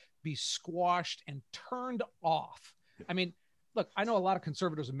outlets be squashed and turned off? I mean, look, I know a lot of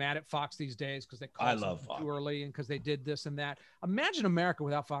conservatives are mad at Fox these days because they called it too early and because they did this and that. Imagine America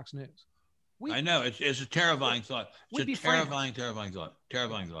without Fox News. I know, it's a terrifying thought. It's a terrifying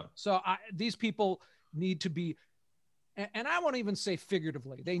thought. So these people need to be, and I won't even say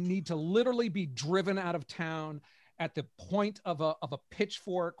figuratively, they need to literally be driven out of town at the point of a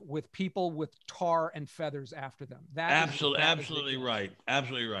pitchfork with people with tar and feathers after them. Absolutely right.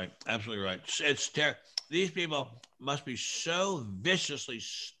 It's these people must be so viciously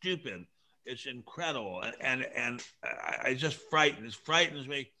stupid. It's incredible, and it just frightens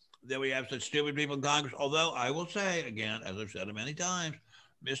me that we have such stupid people in Congress. Although I will say again, as I've said it many times,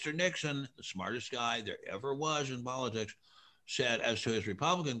 Mr. Nixon, the smartest guy there ever was in politics, said as to his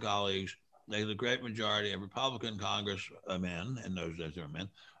Republican colleagues, like the great majority of Republican congressmen, in those days they were men,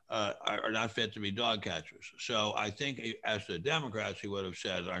 are not fit to be dog catchers. So I think as to the Democrats, he would have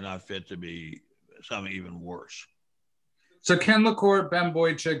said are not fit to be something even worse. So Ken LaCourt, Ben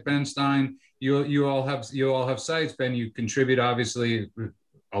Boychik, Ben Stein, you all have sites. Ben, you contribute obviously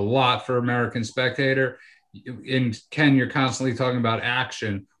a lot for American Spectator. And Ken, you're constantly talking about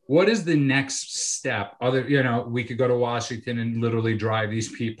action. What is the next step? We could go to Washington and literally drive these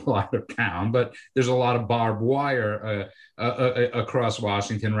people out of town, but there's a lot of barbed wire across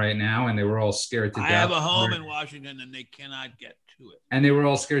Washington right now, and they were all scared to death. I have a home in Washington, and they cannot get to it. And they were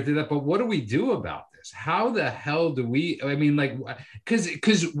all scared to death. But what do we do about this? How the hell do we? I mean,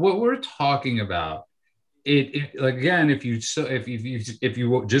 because what we're talking about, again, if you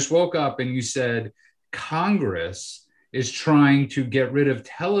just woke up and you said Congress is trying to get rid of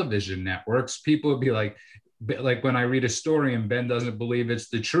television networks, people would be like when I read a story and Ben doesn't believe it's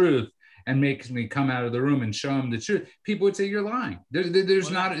the truth and makes me come out of the room and show him the truth, people would say you're lying. Wait a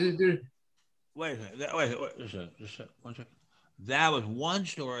second. Just one second. That was one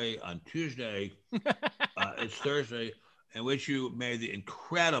story on Tuesday. It's Thursday, in which you made the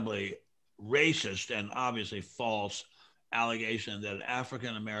incredibly racist and obviously false allegation that an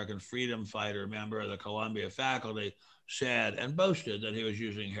African-American freedom fighter member of the Columbia faculty said and boasted that he was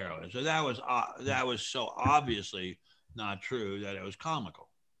using heroin. So that was so obviously not true that it was comical.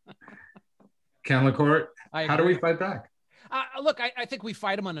 Ken LaCourt, how do we fight back? Look, I think we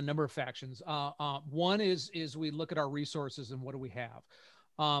fight them on a number of factions. One is we look at our resources and what do we have.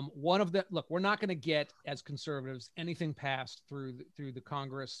 One of the we're not going to get as conservatives anything passed through the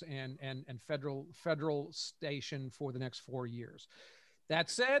Congress and federal station for the next 4 years. That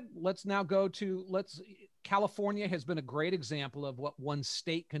said, let's now go to California has been a great example of what one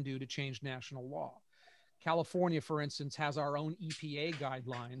state can do to change national law. California, for instance, has our own EPA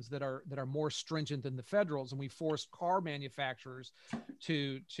guidelines that are more stringent than the federals, and we force car manufacturers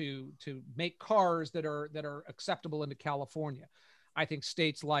to make cars that are acceptable into California. I think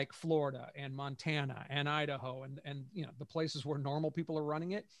states like Florida and Montana and Idaho and the places where normal people are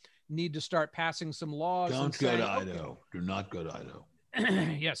running it need to start passing some laws. Don't go to Idaho. Do not go to Idaho.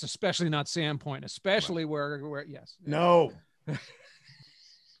 Yes, especially not Sandpoint, especially where yes. No.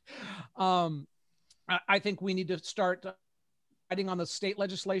 I think we need to start fighting on the state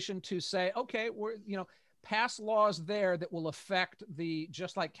legislation to say, okay, we're pass laws there that will affect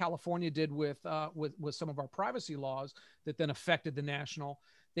just like California did with some of our privacy laws that then affected the national.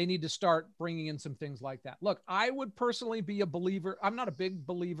 They need to start bringing in some things like that. Look, I would personally be a believer. I'm not a big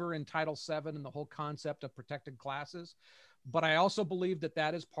believer in Title VII and the whole concept of protected classes, but I also believe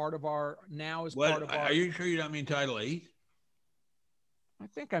that is part of our part of our. Are you sure you don't mean Title VIII? I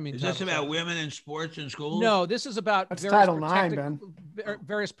think I mean. Is this about women in sports and schools? No, this is about Title IX, Ben.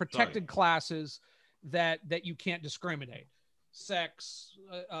 Various protected classes that you can't discriminate, sex,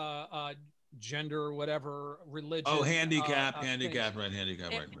 gender, whatever, religion. Oh, handicap, right.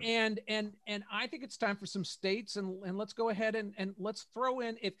 And I think it's time for some states and let's go ahead and let's throw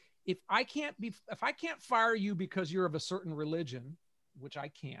in if I can't fire you because you're of a certain religion, which I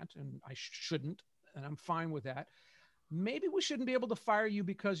can't and I shouldn't, and I'm fine with that. Maybe we shouldn't be able to fire you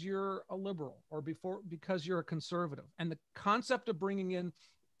because you're a liberal or because you're a conservative. And the concept of bringing in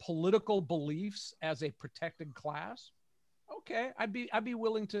political beliefs as a protected class, okay, I'd be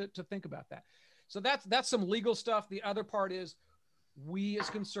willing to think about that. So that's some legal stuff. The other part is we as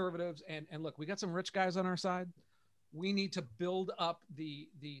conservatives, and look, we got some rich guys on our side. We need to build up the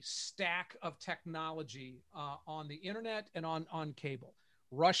stack of technology on the internet and on cable.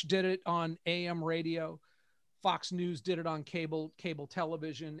 Rush did it on AM radio. Fox News did it on cable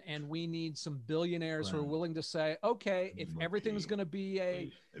television, and we need some billionaires who are willing to say, okay, if everything's going to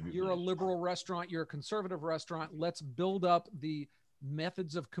be you're a liberal restaurant, you're a conservative restaurant, let's build up the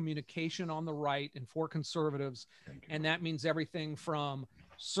methods of communication on the right and for conservatives. And that means everything from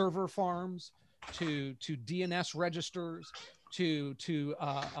server farms to DNS registers to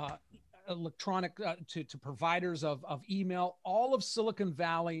electronic to providers of email. All of Silicon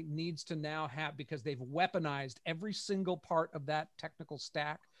Valley needs to now have, because they've weaponized every single part of that technical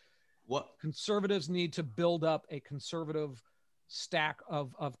stack. What conservatives need to build up a conservative stack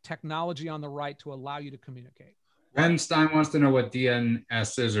of technology on the right to allow you to communicate. Ben Stein wants to know what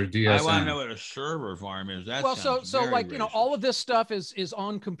DNS is or DSM. I want to know what a server farm is. That well, so like racist. All of this stuff is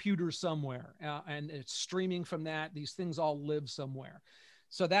on computers somewhere, and it's streaming from that. These things all live somewhere.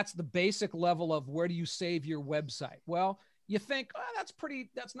 So that's the basic level of where do you save your website? Well, you think, oh,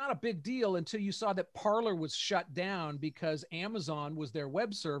 that's not a big deal until you saw that Parler was shut down because Amazon was their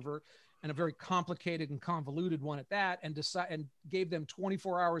web server, and a very complicated and convoluted one at that, and gave them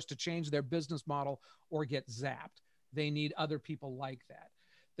 24 hours to change their business model or get zapped. They need other people like that.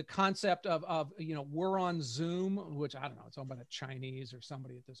 The concept of we're on Zoom, which I don't know, it's owned by the Chinese or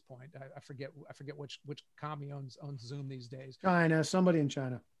somebody at this point. I forget which commie owns Zoom these days. China, somebody in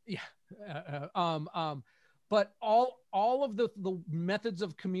China. Yeah. But all of the methods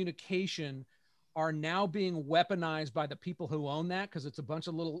of communication are now being weaponized by the people who own that, because it's a bunch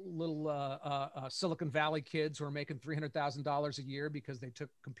of little Silicon Valley kids who are making $300,000 a year because they took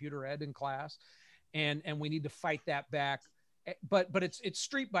computer ed in class, and we need to fight that back. But it's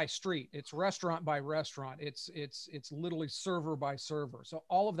street by street, it's restaurant by restaurant, it's literally server by server. So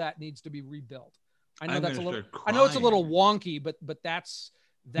all of that needs to be rebuilt. I know it's a little wonky, but that's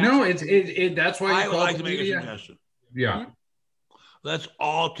no, that's why I would like to make a suggestion. Yeah. Let's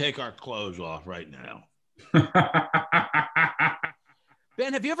all take our clothes off right now.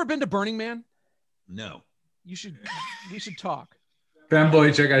 Ben, have you ever been to Burning Man? No. We should talk. Ben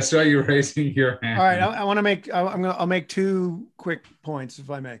Boychuk, I saw you raising your hand. All right, I want to make. I'll make two quick points, if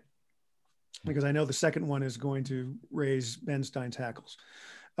I may, because I know the second one is going to raise Ben Stein's hackles.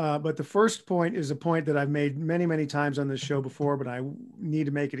 But the first point is a point that I've made many, many times on this show before, but I need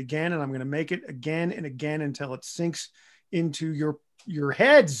to make it again, and I'm going to make it again and again until it sinks into your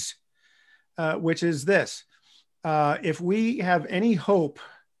heads, which is this: if we have any hope,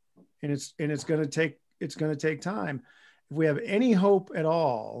 and it's going to take time. If we have any hope at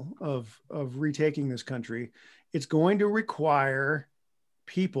all of retaking this country, it's going to require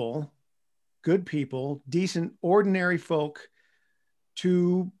people, good people, decent, ordinary folk,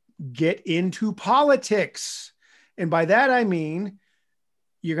 to get into politics. And by that, I mean,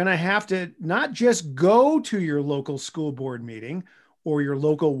 you're going to have to not just go to your local school board meeting or your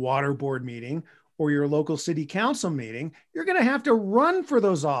local water board meeting or your local city council meeting, you're going to have to run for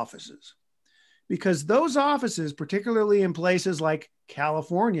those offices, because those offices, particularly in places like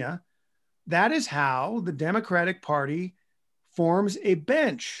California, that is how the Democratic Party forms a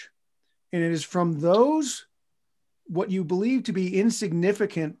bench. And it is from those, what you believe to be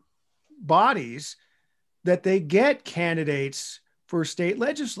insignificant bodies, that they get candidates for state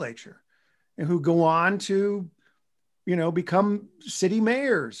legislature and who go on to, become city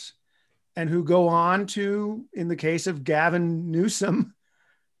mayors, and who go on to, in the case of Gavin Newsom,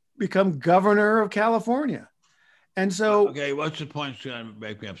 become governor of California. And so, okay, what's the point that's going to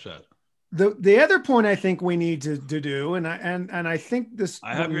make me upset? The other point I think we need to do, and I think this.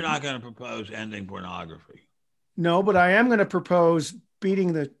 I hope you're not going to propose ending pornography. No, but I am going to propose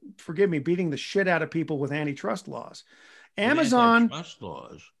beating the shit out of people with antitrust laws. Amazon antitrust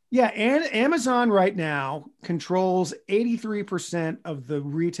laws. Yeah, and Amazon right now controls 83% of the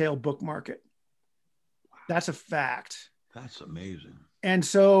retail book market. That's a fact. That's amazing. And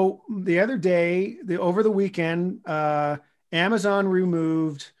so the other day, over the weekend, Amazon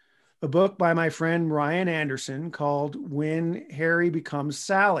removed a book by my friend Ryan Anderson called When Harry Becomes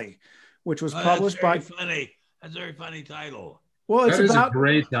Sally, which was published by. Funny. That's a very funny title. Well, that is a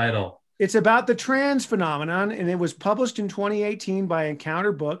great title. It's about the trans phenomenon, and it was published in 2018 by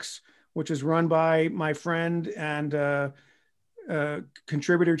Encounter Books, which is run by my friend and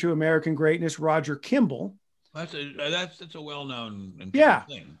contributor to American Greatness, Roger Kimball. That's a well-known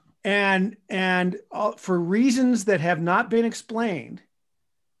thing. And for reasons that have not been explained,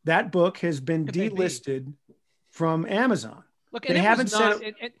 that book has been delisted from Amazon. Look, and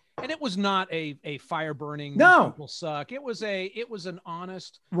it was not a fire burning. No, people suck. It was an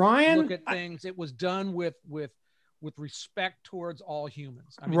honest look at things. It was done with respect towards all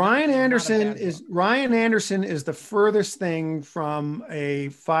humans. I mean, Ryan Anderson is the furthest thing from a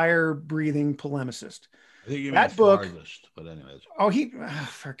fire breathing polemicist. I think you that book, farthest, but anyways.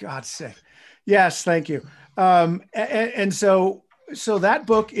 For God's sake. Yes, thank you. And so that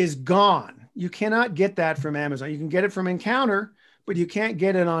book is gone. You cannot get that from Amazon. You can get it from Encounter, but you can't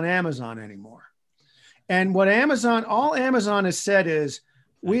get it on Amazon anymore. And what all Amazon has said is,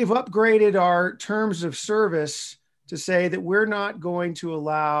 we've upgraded our terms of service to say that we're not going to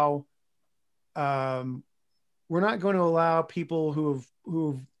allow people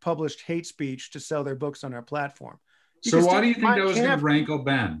who've published hate speech to sell their books on our platform. So why do you think that was going to rankle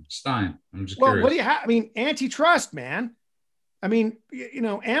Ben Stein? I'm just curious. What do you have? I mean, antitrust, man. I mean,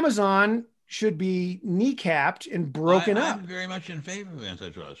 Amazon should be kneecapped and broken up. I'm very much in favor of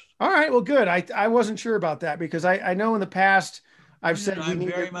antitrust. All right, well, good. I wasn't sure about that, because I know in the past I've said we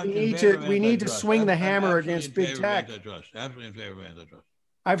need to swing the hammer against big tech. Absolutely in favor of antitrust.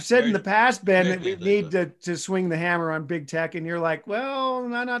 I've said in the past, Ben, that we need to swing the hammer on big tech, and you're like, well,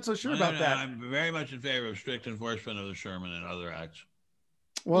 I'm not so sure about that. I'm very much in favor of strict enforcement of the Sherman and other acts.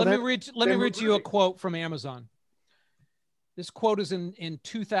 Well, let me read to you a quote from Amazon. This quote is in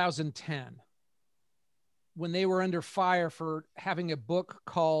 2010, when they were under fire for having a book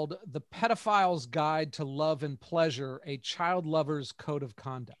called The Pedophile's Guide to Love and Pleasure, a Child Lover's Code of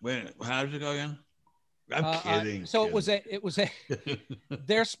Conduct. Wait, how does it go again? I'm kidding. So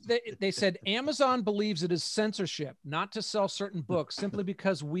they said, Amazon believes it is censorship not to sell certain books simply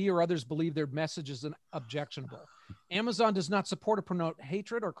because we or others believe their message is objectionable. Amazon does not support or promote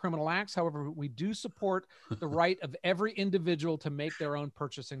hatred or criminal acts. However, we do support the right of every individual to make their own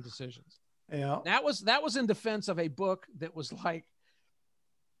purchasing decisions. Yeah. That was in defense of a book that was like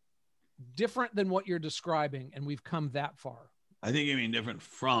different than what you're describing. And we've come that far. I think you mean different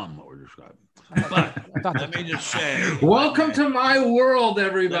from what we're describing. But let me just say, welcome to my world,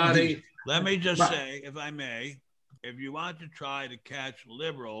 everybody. Let me just say, if I may, if you want to try to catch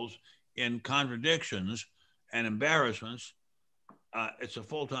liberals in contradictions and embarrassments, it's a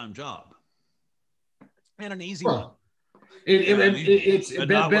full-time job and an easy one. It's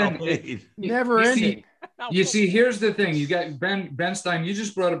never ending. You see, here's the thing: you got Ben Stein. You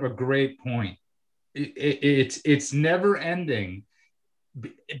just brought up a great point. It's never ending,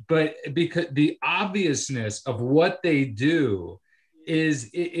 but because the obviousness of what they do is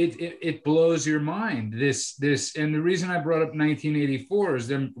it blows your mind. This and the reason I brought up 1984 is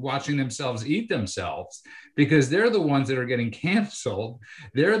them watching themselves eat themselves, because they're the ones that are getting canceled.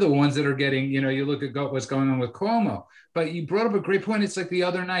 They're the ones that are getting, you look at what's going on with Cuomo. But you brought up a great point. It's like the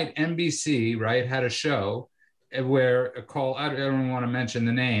other night, NBC, right, had a show where I don't want to mention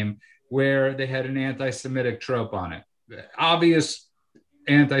the name, where they had an anti-Semitic trope on it. Obvious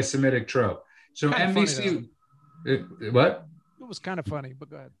anti-Semitic trope. So kind NBC, what? It was kind of funny, but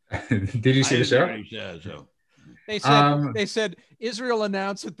go ahead. Did you see the show? They said Israel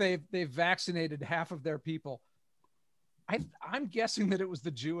announced that they've vaccinated half of their people. I'm guessing that it was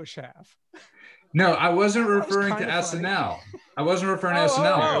the Jewish half. No, I wasn't referring to SNL. I wasn't referring to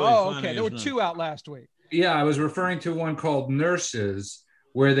SNL. Okay. There were 2 out last week. Yeah, I was referring to one called Nurses,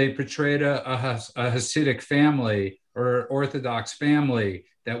 where they portrayed a Hasidic family or Orthodox family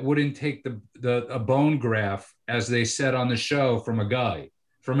that wouldn't take a bone graft, as they said on the show, from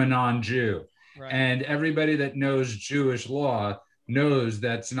a non-Jew. Right. And everybody that knows Jewish law knows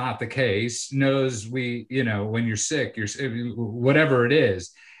that's not the case, knows when you're sick, whatever it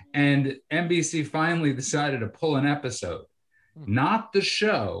is. And NBC finally decided to pull an episode, not the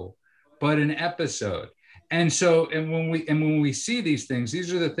show, but an episode. And so, when we see these things,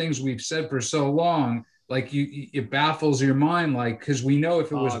 these are the things we've said for so long, like it baffles your mind, like, because we know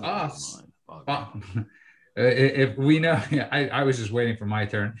if it was us, if we know, I was just waiting for my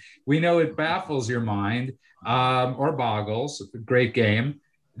turn. We know it baffles your mind, or boggles, great game,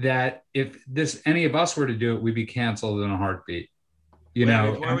 that if any of us were to do it, we'd be canceled in a heartbeat.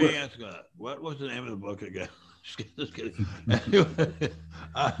 Before we answer that, what was the name of the book again? Just kidding.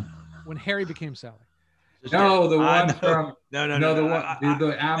 When Harry Became Sally. No, the one from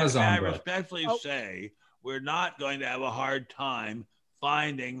the Amazon. I respectfully say we're not going to have a hard time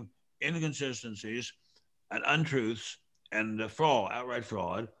finding inconsistencies and untruths and outright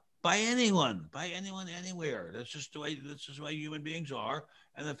fraud by anyone, anywhere. That's just the way human beings are.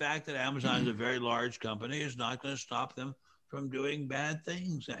 And the fact that Amazon is a very large company is not going to stop them from doing bad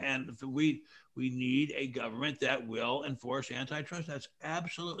things. And we need a government that will enforce antitrust. That's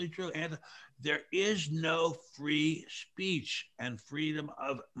absolutely true. And there is no free speech and freedom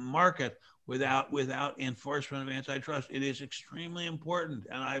of market without enforcement of antitrust. It is extremely important.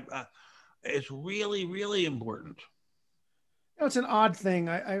 And it's really, really important. It's an odd thing.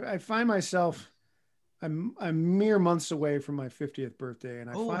 I find myself, I'm mere months away from my 50th birthday. And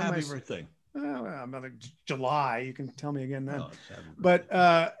happy birthday. I'm like July. You can tell me again then. But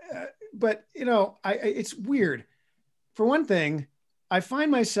it's weird. For one thing, I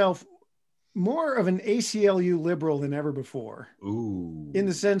find myself more of an ACLU liberal than ever before. Ooh. In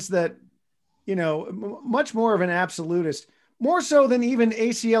the sense that, much more of an absolutist, more so than even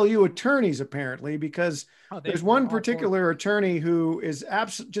ACLU attorneys, apparently, because there's one particular attorney who is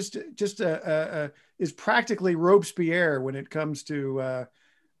is practically Robespierre when it comes to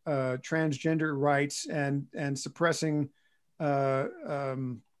transgender rights and suppressing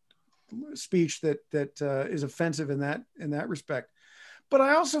speech that is offensive in that respect. But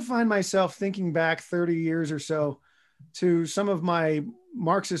I also find myself thinking back 30 years or so to some of my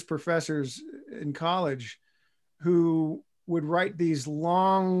Marxist professors in college who would write these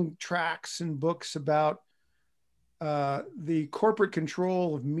long tracts and books about the corporate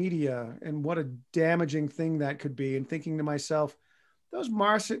control of media and what a damaging thing that could be, and thinking to myself, those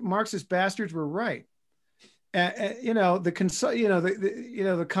Marxist bastards were right. The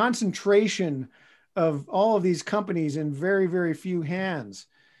concentration of all of these companies in very, very few hands,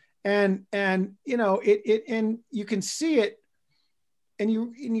 and you can see it, and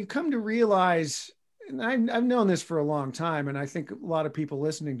you come to realize, and I've known this for a long time, and I think a lot of people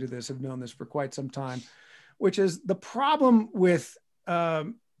listening to this have known this for quite some time, which is the problem with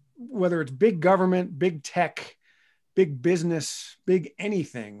whether it's big government, big tech, big business, big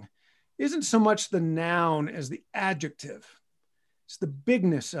anything, isn't so much the noun as the adjective. It's the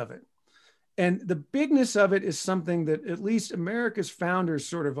bigness of it. And the bigness of it is something that at least America's founders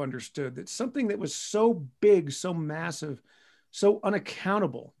sort of understood, that something that was so big, so massive, so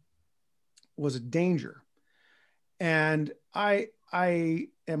unaccountable was a danger. And I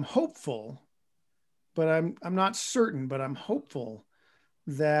am hopeful, but I'm not certain, but I'm hopeful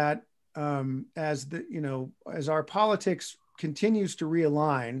that as our politics continues to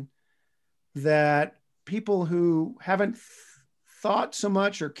realign, that people who haven't thought so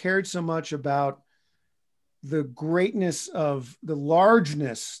much or cared so much about the greatness of the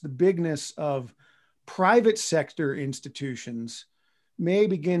largeness, the bigness of private sector institutions may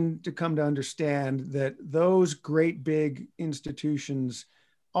begin to come to understand that those great big institutions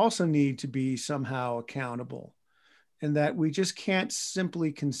also need to be somehow accountable, and that we just can't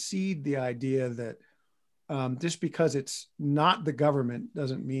simply concede the idea that just because it's not the government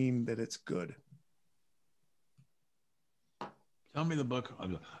doesn't mean that it's good. Tell me the book.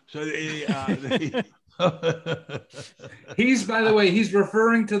 So he's, by the way, he's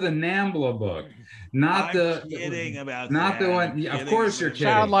referring to the NAMBLA book, not I'm kidding about not that. the one. Of course, you're kidding.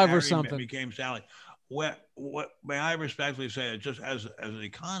 Child Life or something. Became Sally. What may I respectfully say? Just as an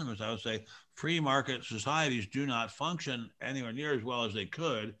economist, I would say free market societies do not function anywhere near as well as they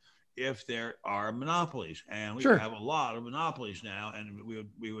could if there are monopolies, and we Sure. have a lot of monopolies now, and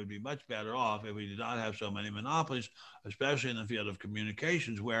we would be much better off if we did not have so many monopolies, especially in the field of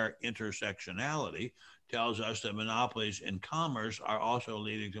communications, where intersectionality tells us that monopolies in commerce are also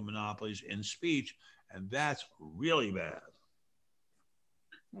leading to monopolies in speech, and that's really bad.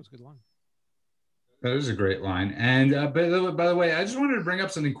 That was a good line. That is a great line. And by the way, I just wanted to bring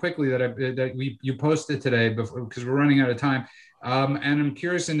up something quickly that you posted today because we're running out of time. And I'm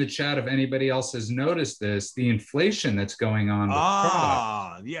curious in the chat if anybody else has noticed this, the inflation that's going on with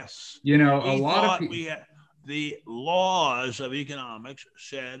product. Yes. You know, a lot of people. The laws of economics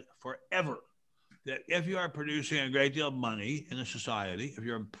said forever that if you are producing a great deal of money in a society, if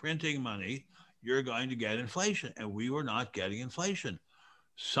you're printing money, you're going to get inflation. And we were not getting inflation.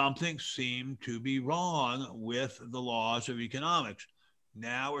 Something seemed to be wrong with the laws of economics.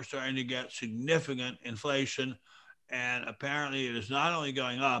 Now we're starting to get significant inflation, and apparently it is not only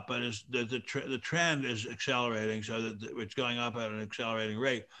going up, but the trend is accelerating, so that it's going up at an accelerating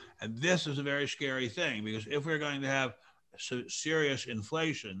rate. And this is a very scary thing, because if we're going to have serious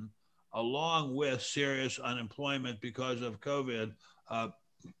inflation along with serious unemployment because of COVID,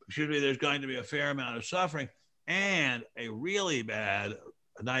 there's going to be a fair amount of suffering and a really bad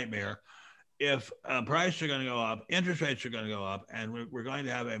nightmare if prices are going to go up, interest rates are going to go up, and we're going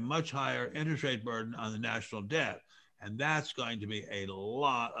to have a much higher interest rate burden on the national debt. And that's going to be a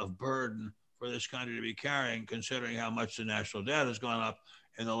lot of burden for this country to be carrying, considering how much the national debt has gone up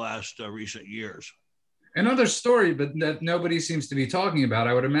in the last recent years. Another story, but that nobody seems to be talking about.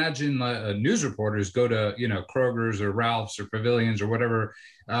 I would imagine news reporters go to, Kroger's or Ralph's or Pavilions or whatever.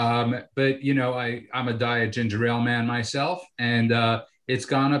 But, I'm a diet ginger ale man myself, and it's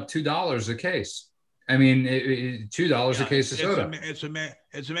gone up $2 a case. I mean, $2 a case of soda. It's amazing.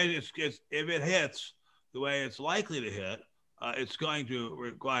 If it hits the way it's likely to hit, it's going to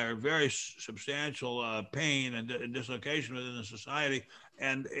require very substantial pain and dislocation within the society.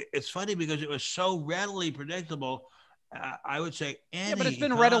 And it's funny because it was so readily predictable. I would say but it's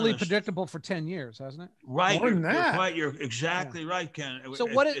been readily predictable for 10 years, hasn't it? Right. You're exactly right, Ken. So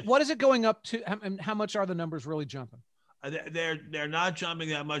what is it going up to? And how much are the numbers really jumping? They're not jumping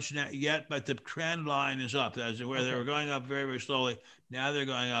that much yet, but the trend line is up. That's where they were going up very, very slowly. Now they're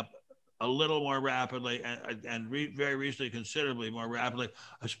going up a little more rapidly, and very recently considerably more rapidly,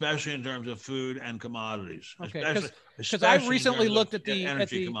 especially in terms of food and commodities. Okay, because I recently looked at the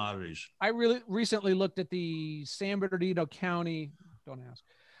energy commodities. I really recently looked at the San Bernardino County, don't ask,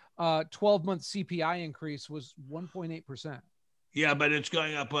 12-month CPI increase was 1.8%. Yeah, but it's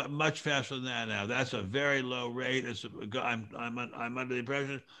going up much faster than that now. That's a very low rate. I'm under the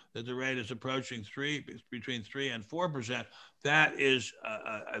impression that the rate is approaching between 3 and 4%. That is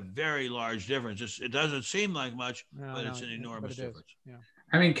a very large difference. It doesn't seem like much, but it's an enormous difference. Yeah.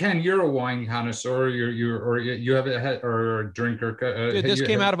 I mean, Ken, you're a wine connoisseur. You have a drinker. Dude, this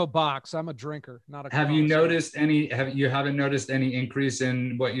came out of a box. I'm a drinker, not a. Have you noticed you haven't noticed any increase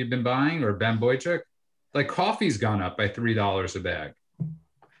in what you've been buying, or Ben Boychuk? Like coffee's gone up by $3 a bag.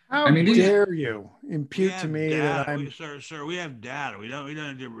 How dare you impute to me that I'm... Sir, we have data. We don't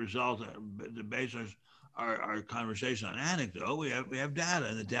need to result to base our conversation on anecdote. We have data,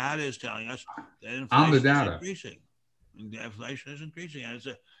 and the data is telling us that inflation is increasing. Inflation is increasing,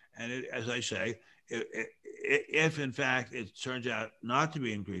 and as I say, if in fact it turns out not to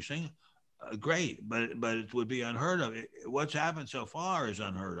be increasing, great, but it would be unheard of. What's happened so far is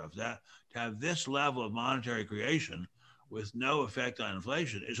unheard of. That to have this level of monetary creation with no effect on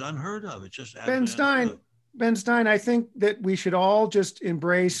inflation is unheard of. It's just Ben Stein, I think that we should all just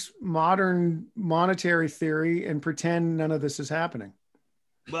embrace modern monetary theory and pretend none of this is happening.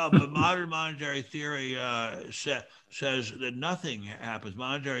 Well, but modern monetary theory says that nothing happens.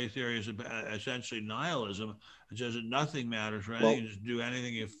 Monetary theory is essentially nihilism. It says that nothing matters for anything. Just do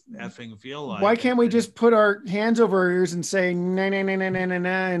anything you effing feel like. Why can't we just put our hands over our ears and say nah, nah, nah, nah, nah, nah,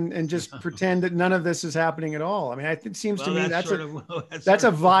 nah, and just pretend that none of this is happening at all? I mean, it seems to me that's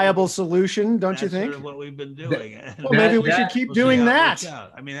a viable solution, don't you think? That's sort of what we've been doing. Well, maybe we should keep doing that.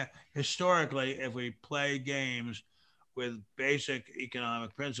 I mean, historically, if we play games with basic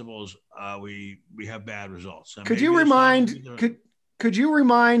economic principles, we have bad results. So could you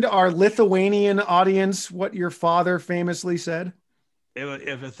remind our Lithuanian audience what your father famously said?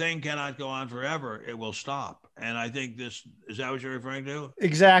 If a thing cannot go on forever, it will stop. And I think is that what you're referring to?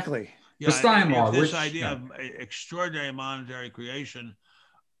 Exactly. Yeah, the Stein law. This idea of extraordinary monetary creation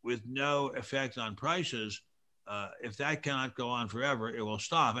with no effect on prices, if that cannot go on forever, it will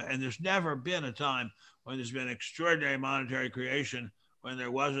stop. And there's never been a time when there's been extraordinary monetary creation when there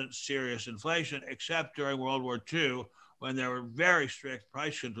wasn't serious inflation, except during World War II, when there were very strict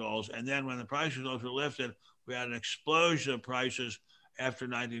price controls. And then when the price controls were lifted, we had an explosion of prices after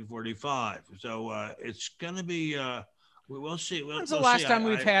 1945. So it's going to be, we'll see. When's the last time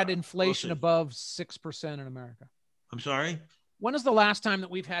we've had inflation above 6% in America? I'm sorry? When is the last time that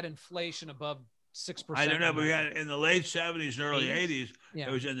we've had inflation above 6%? I don't know, but we had in the late 70s and early 80s. Yeah.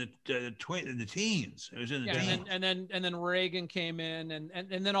 It was in the teens. It was in the teens. And then Reagan came in, and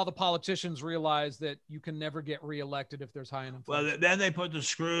then all the politicians realized that you can never get reelected if there's high inflation. Well, then they put the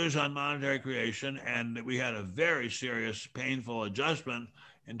screws on monetary creation, and we had a very serious, painful adjustment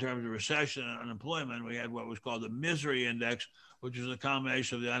in terms of recession and unemployment. We had what was called the misery index, which is a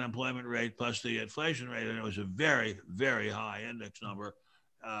combination of the unemployment rate plus the inflation rate, and it was a very, very high index number.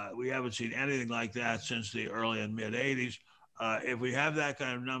 We haven't seen anything like that since the early and mid 80s. If we have that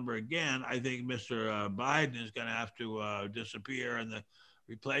kind of number again, I think Mr. Biden is going to have to disappear, and the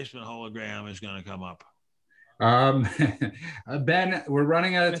replacement hologram is going to come up. Ben, we're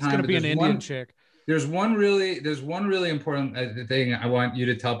running out of time. It's going to be an Indian chick. There's one really important thing I want you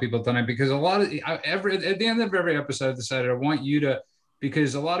to tell people tonight, because a lot of at the end of every episode, I decided I want you to,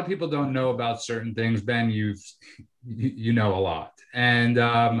 because a lot of people don't know about certain things. Ben, you know a lot, and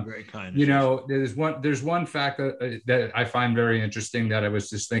very kind. You know, there's one fact that I find very interesting that I was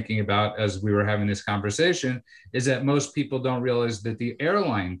just thinking about as we were having this conversation, is that most people don't realize that the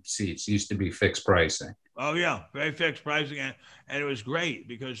airline seats used to be fixed pricing. Oh yeah, very fixed pricing, and it was great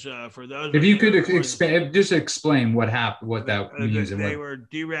because for those. If you could explain what happened, what that means. They were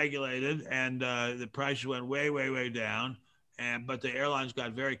deregulated, and the prices went way down. But the airlines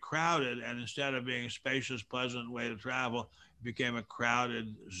got very crowded, and instead of being a spacious, pleasant way to travel, it became a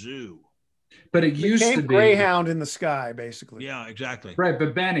crowded zoo. But it used to be Greyhound in the sky, basically. Yeah, exactly. Right,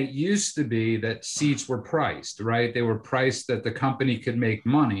 but Ben, it used to be that seats were priced, right? They were priced that the company could make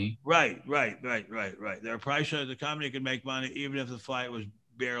money. Right. They were priced so that the company could make money, even if the flight was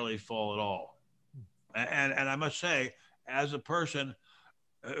barely full at all. And I must say, as a person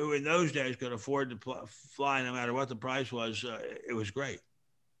who in those days could afford to fly no matter what the price was, it was great.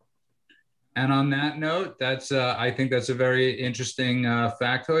 And on that note, that's I think that's a very interesting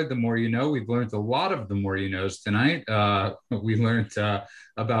factoid. The more you know, we've learned a lot of the more you knows tonight. We learned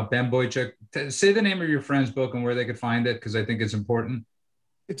about Ben Boychuk. Say the name of your friend's book and where they could find it, because I think it's important.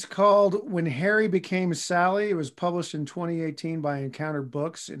 It's called When Harry Became Sally. It was published in 2018 by Encounter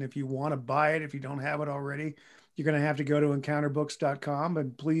Books. And if you want to buy it, if you don't have it already, you're going to have to go to encounterbooks.com,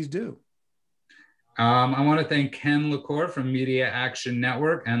 and please do. I want to thank Ken LaCourte from Media Action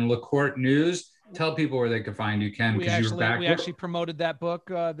Network and LaCourte News. Tell people where they can find you, Ken, because you were back. We actually promoted that book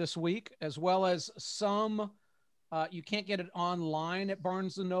this week, as well as some. You can't get it online at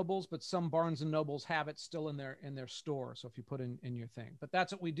Barnes and Nobles, but some Barnes and Nobles have it still in their store. So if you put in your thing, but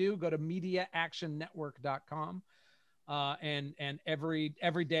that's what we do. Go to MediaActionNetwork.com. And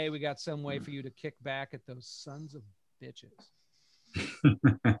every day we got some way for you to kick back at those sons of bitches.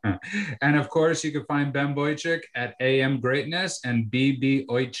 And of course, you can find Ben Boychuk at AM Greatness and BB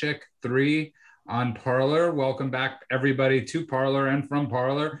Oychik 3 on Parler. Welcome back, everybody, to Parler and from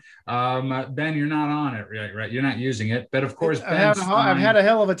Parler. Ben, you're not on it, right? You're not using it, but of course, I've had a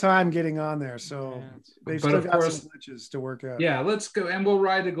hell of a time getting on there, so they've still got some glitches to work out. Yeah, let's go, and we'll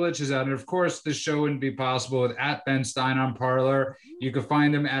ride the glitches out. And of course, this show wouldn't be possible with @Ben Stein on Parler. You can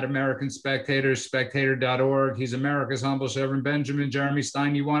find him at American Spectators, spectator.org. He's America's humble servant, Benjamin Jeremy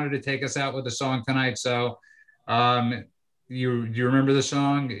Stein. You wanted to take us out with a song tonight, so you remember the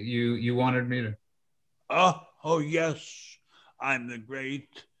song? You wanted me to. Oh yes, I'm the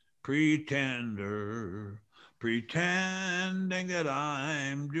great pretender, pretending that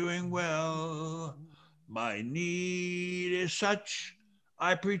I'm doing well. My need is such,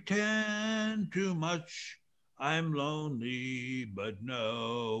 I pretend too much. I'm lonely, but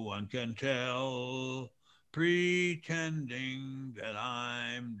no one can tell. Pretending that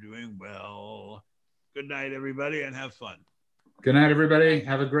I'm doing well. Good night, everybody, and have fun. Good night, everybody.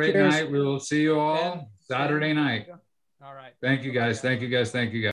 Have a great night. We will see you all Saturday night. All right. Thank you, guys. Thank you, guys. Thank you, guys.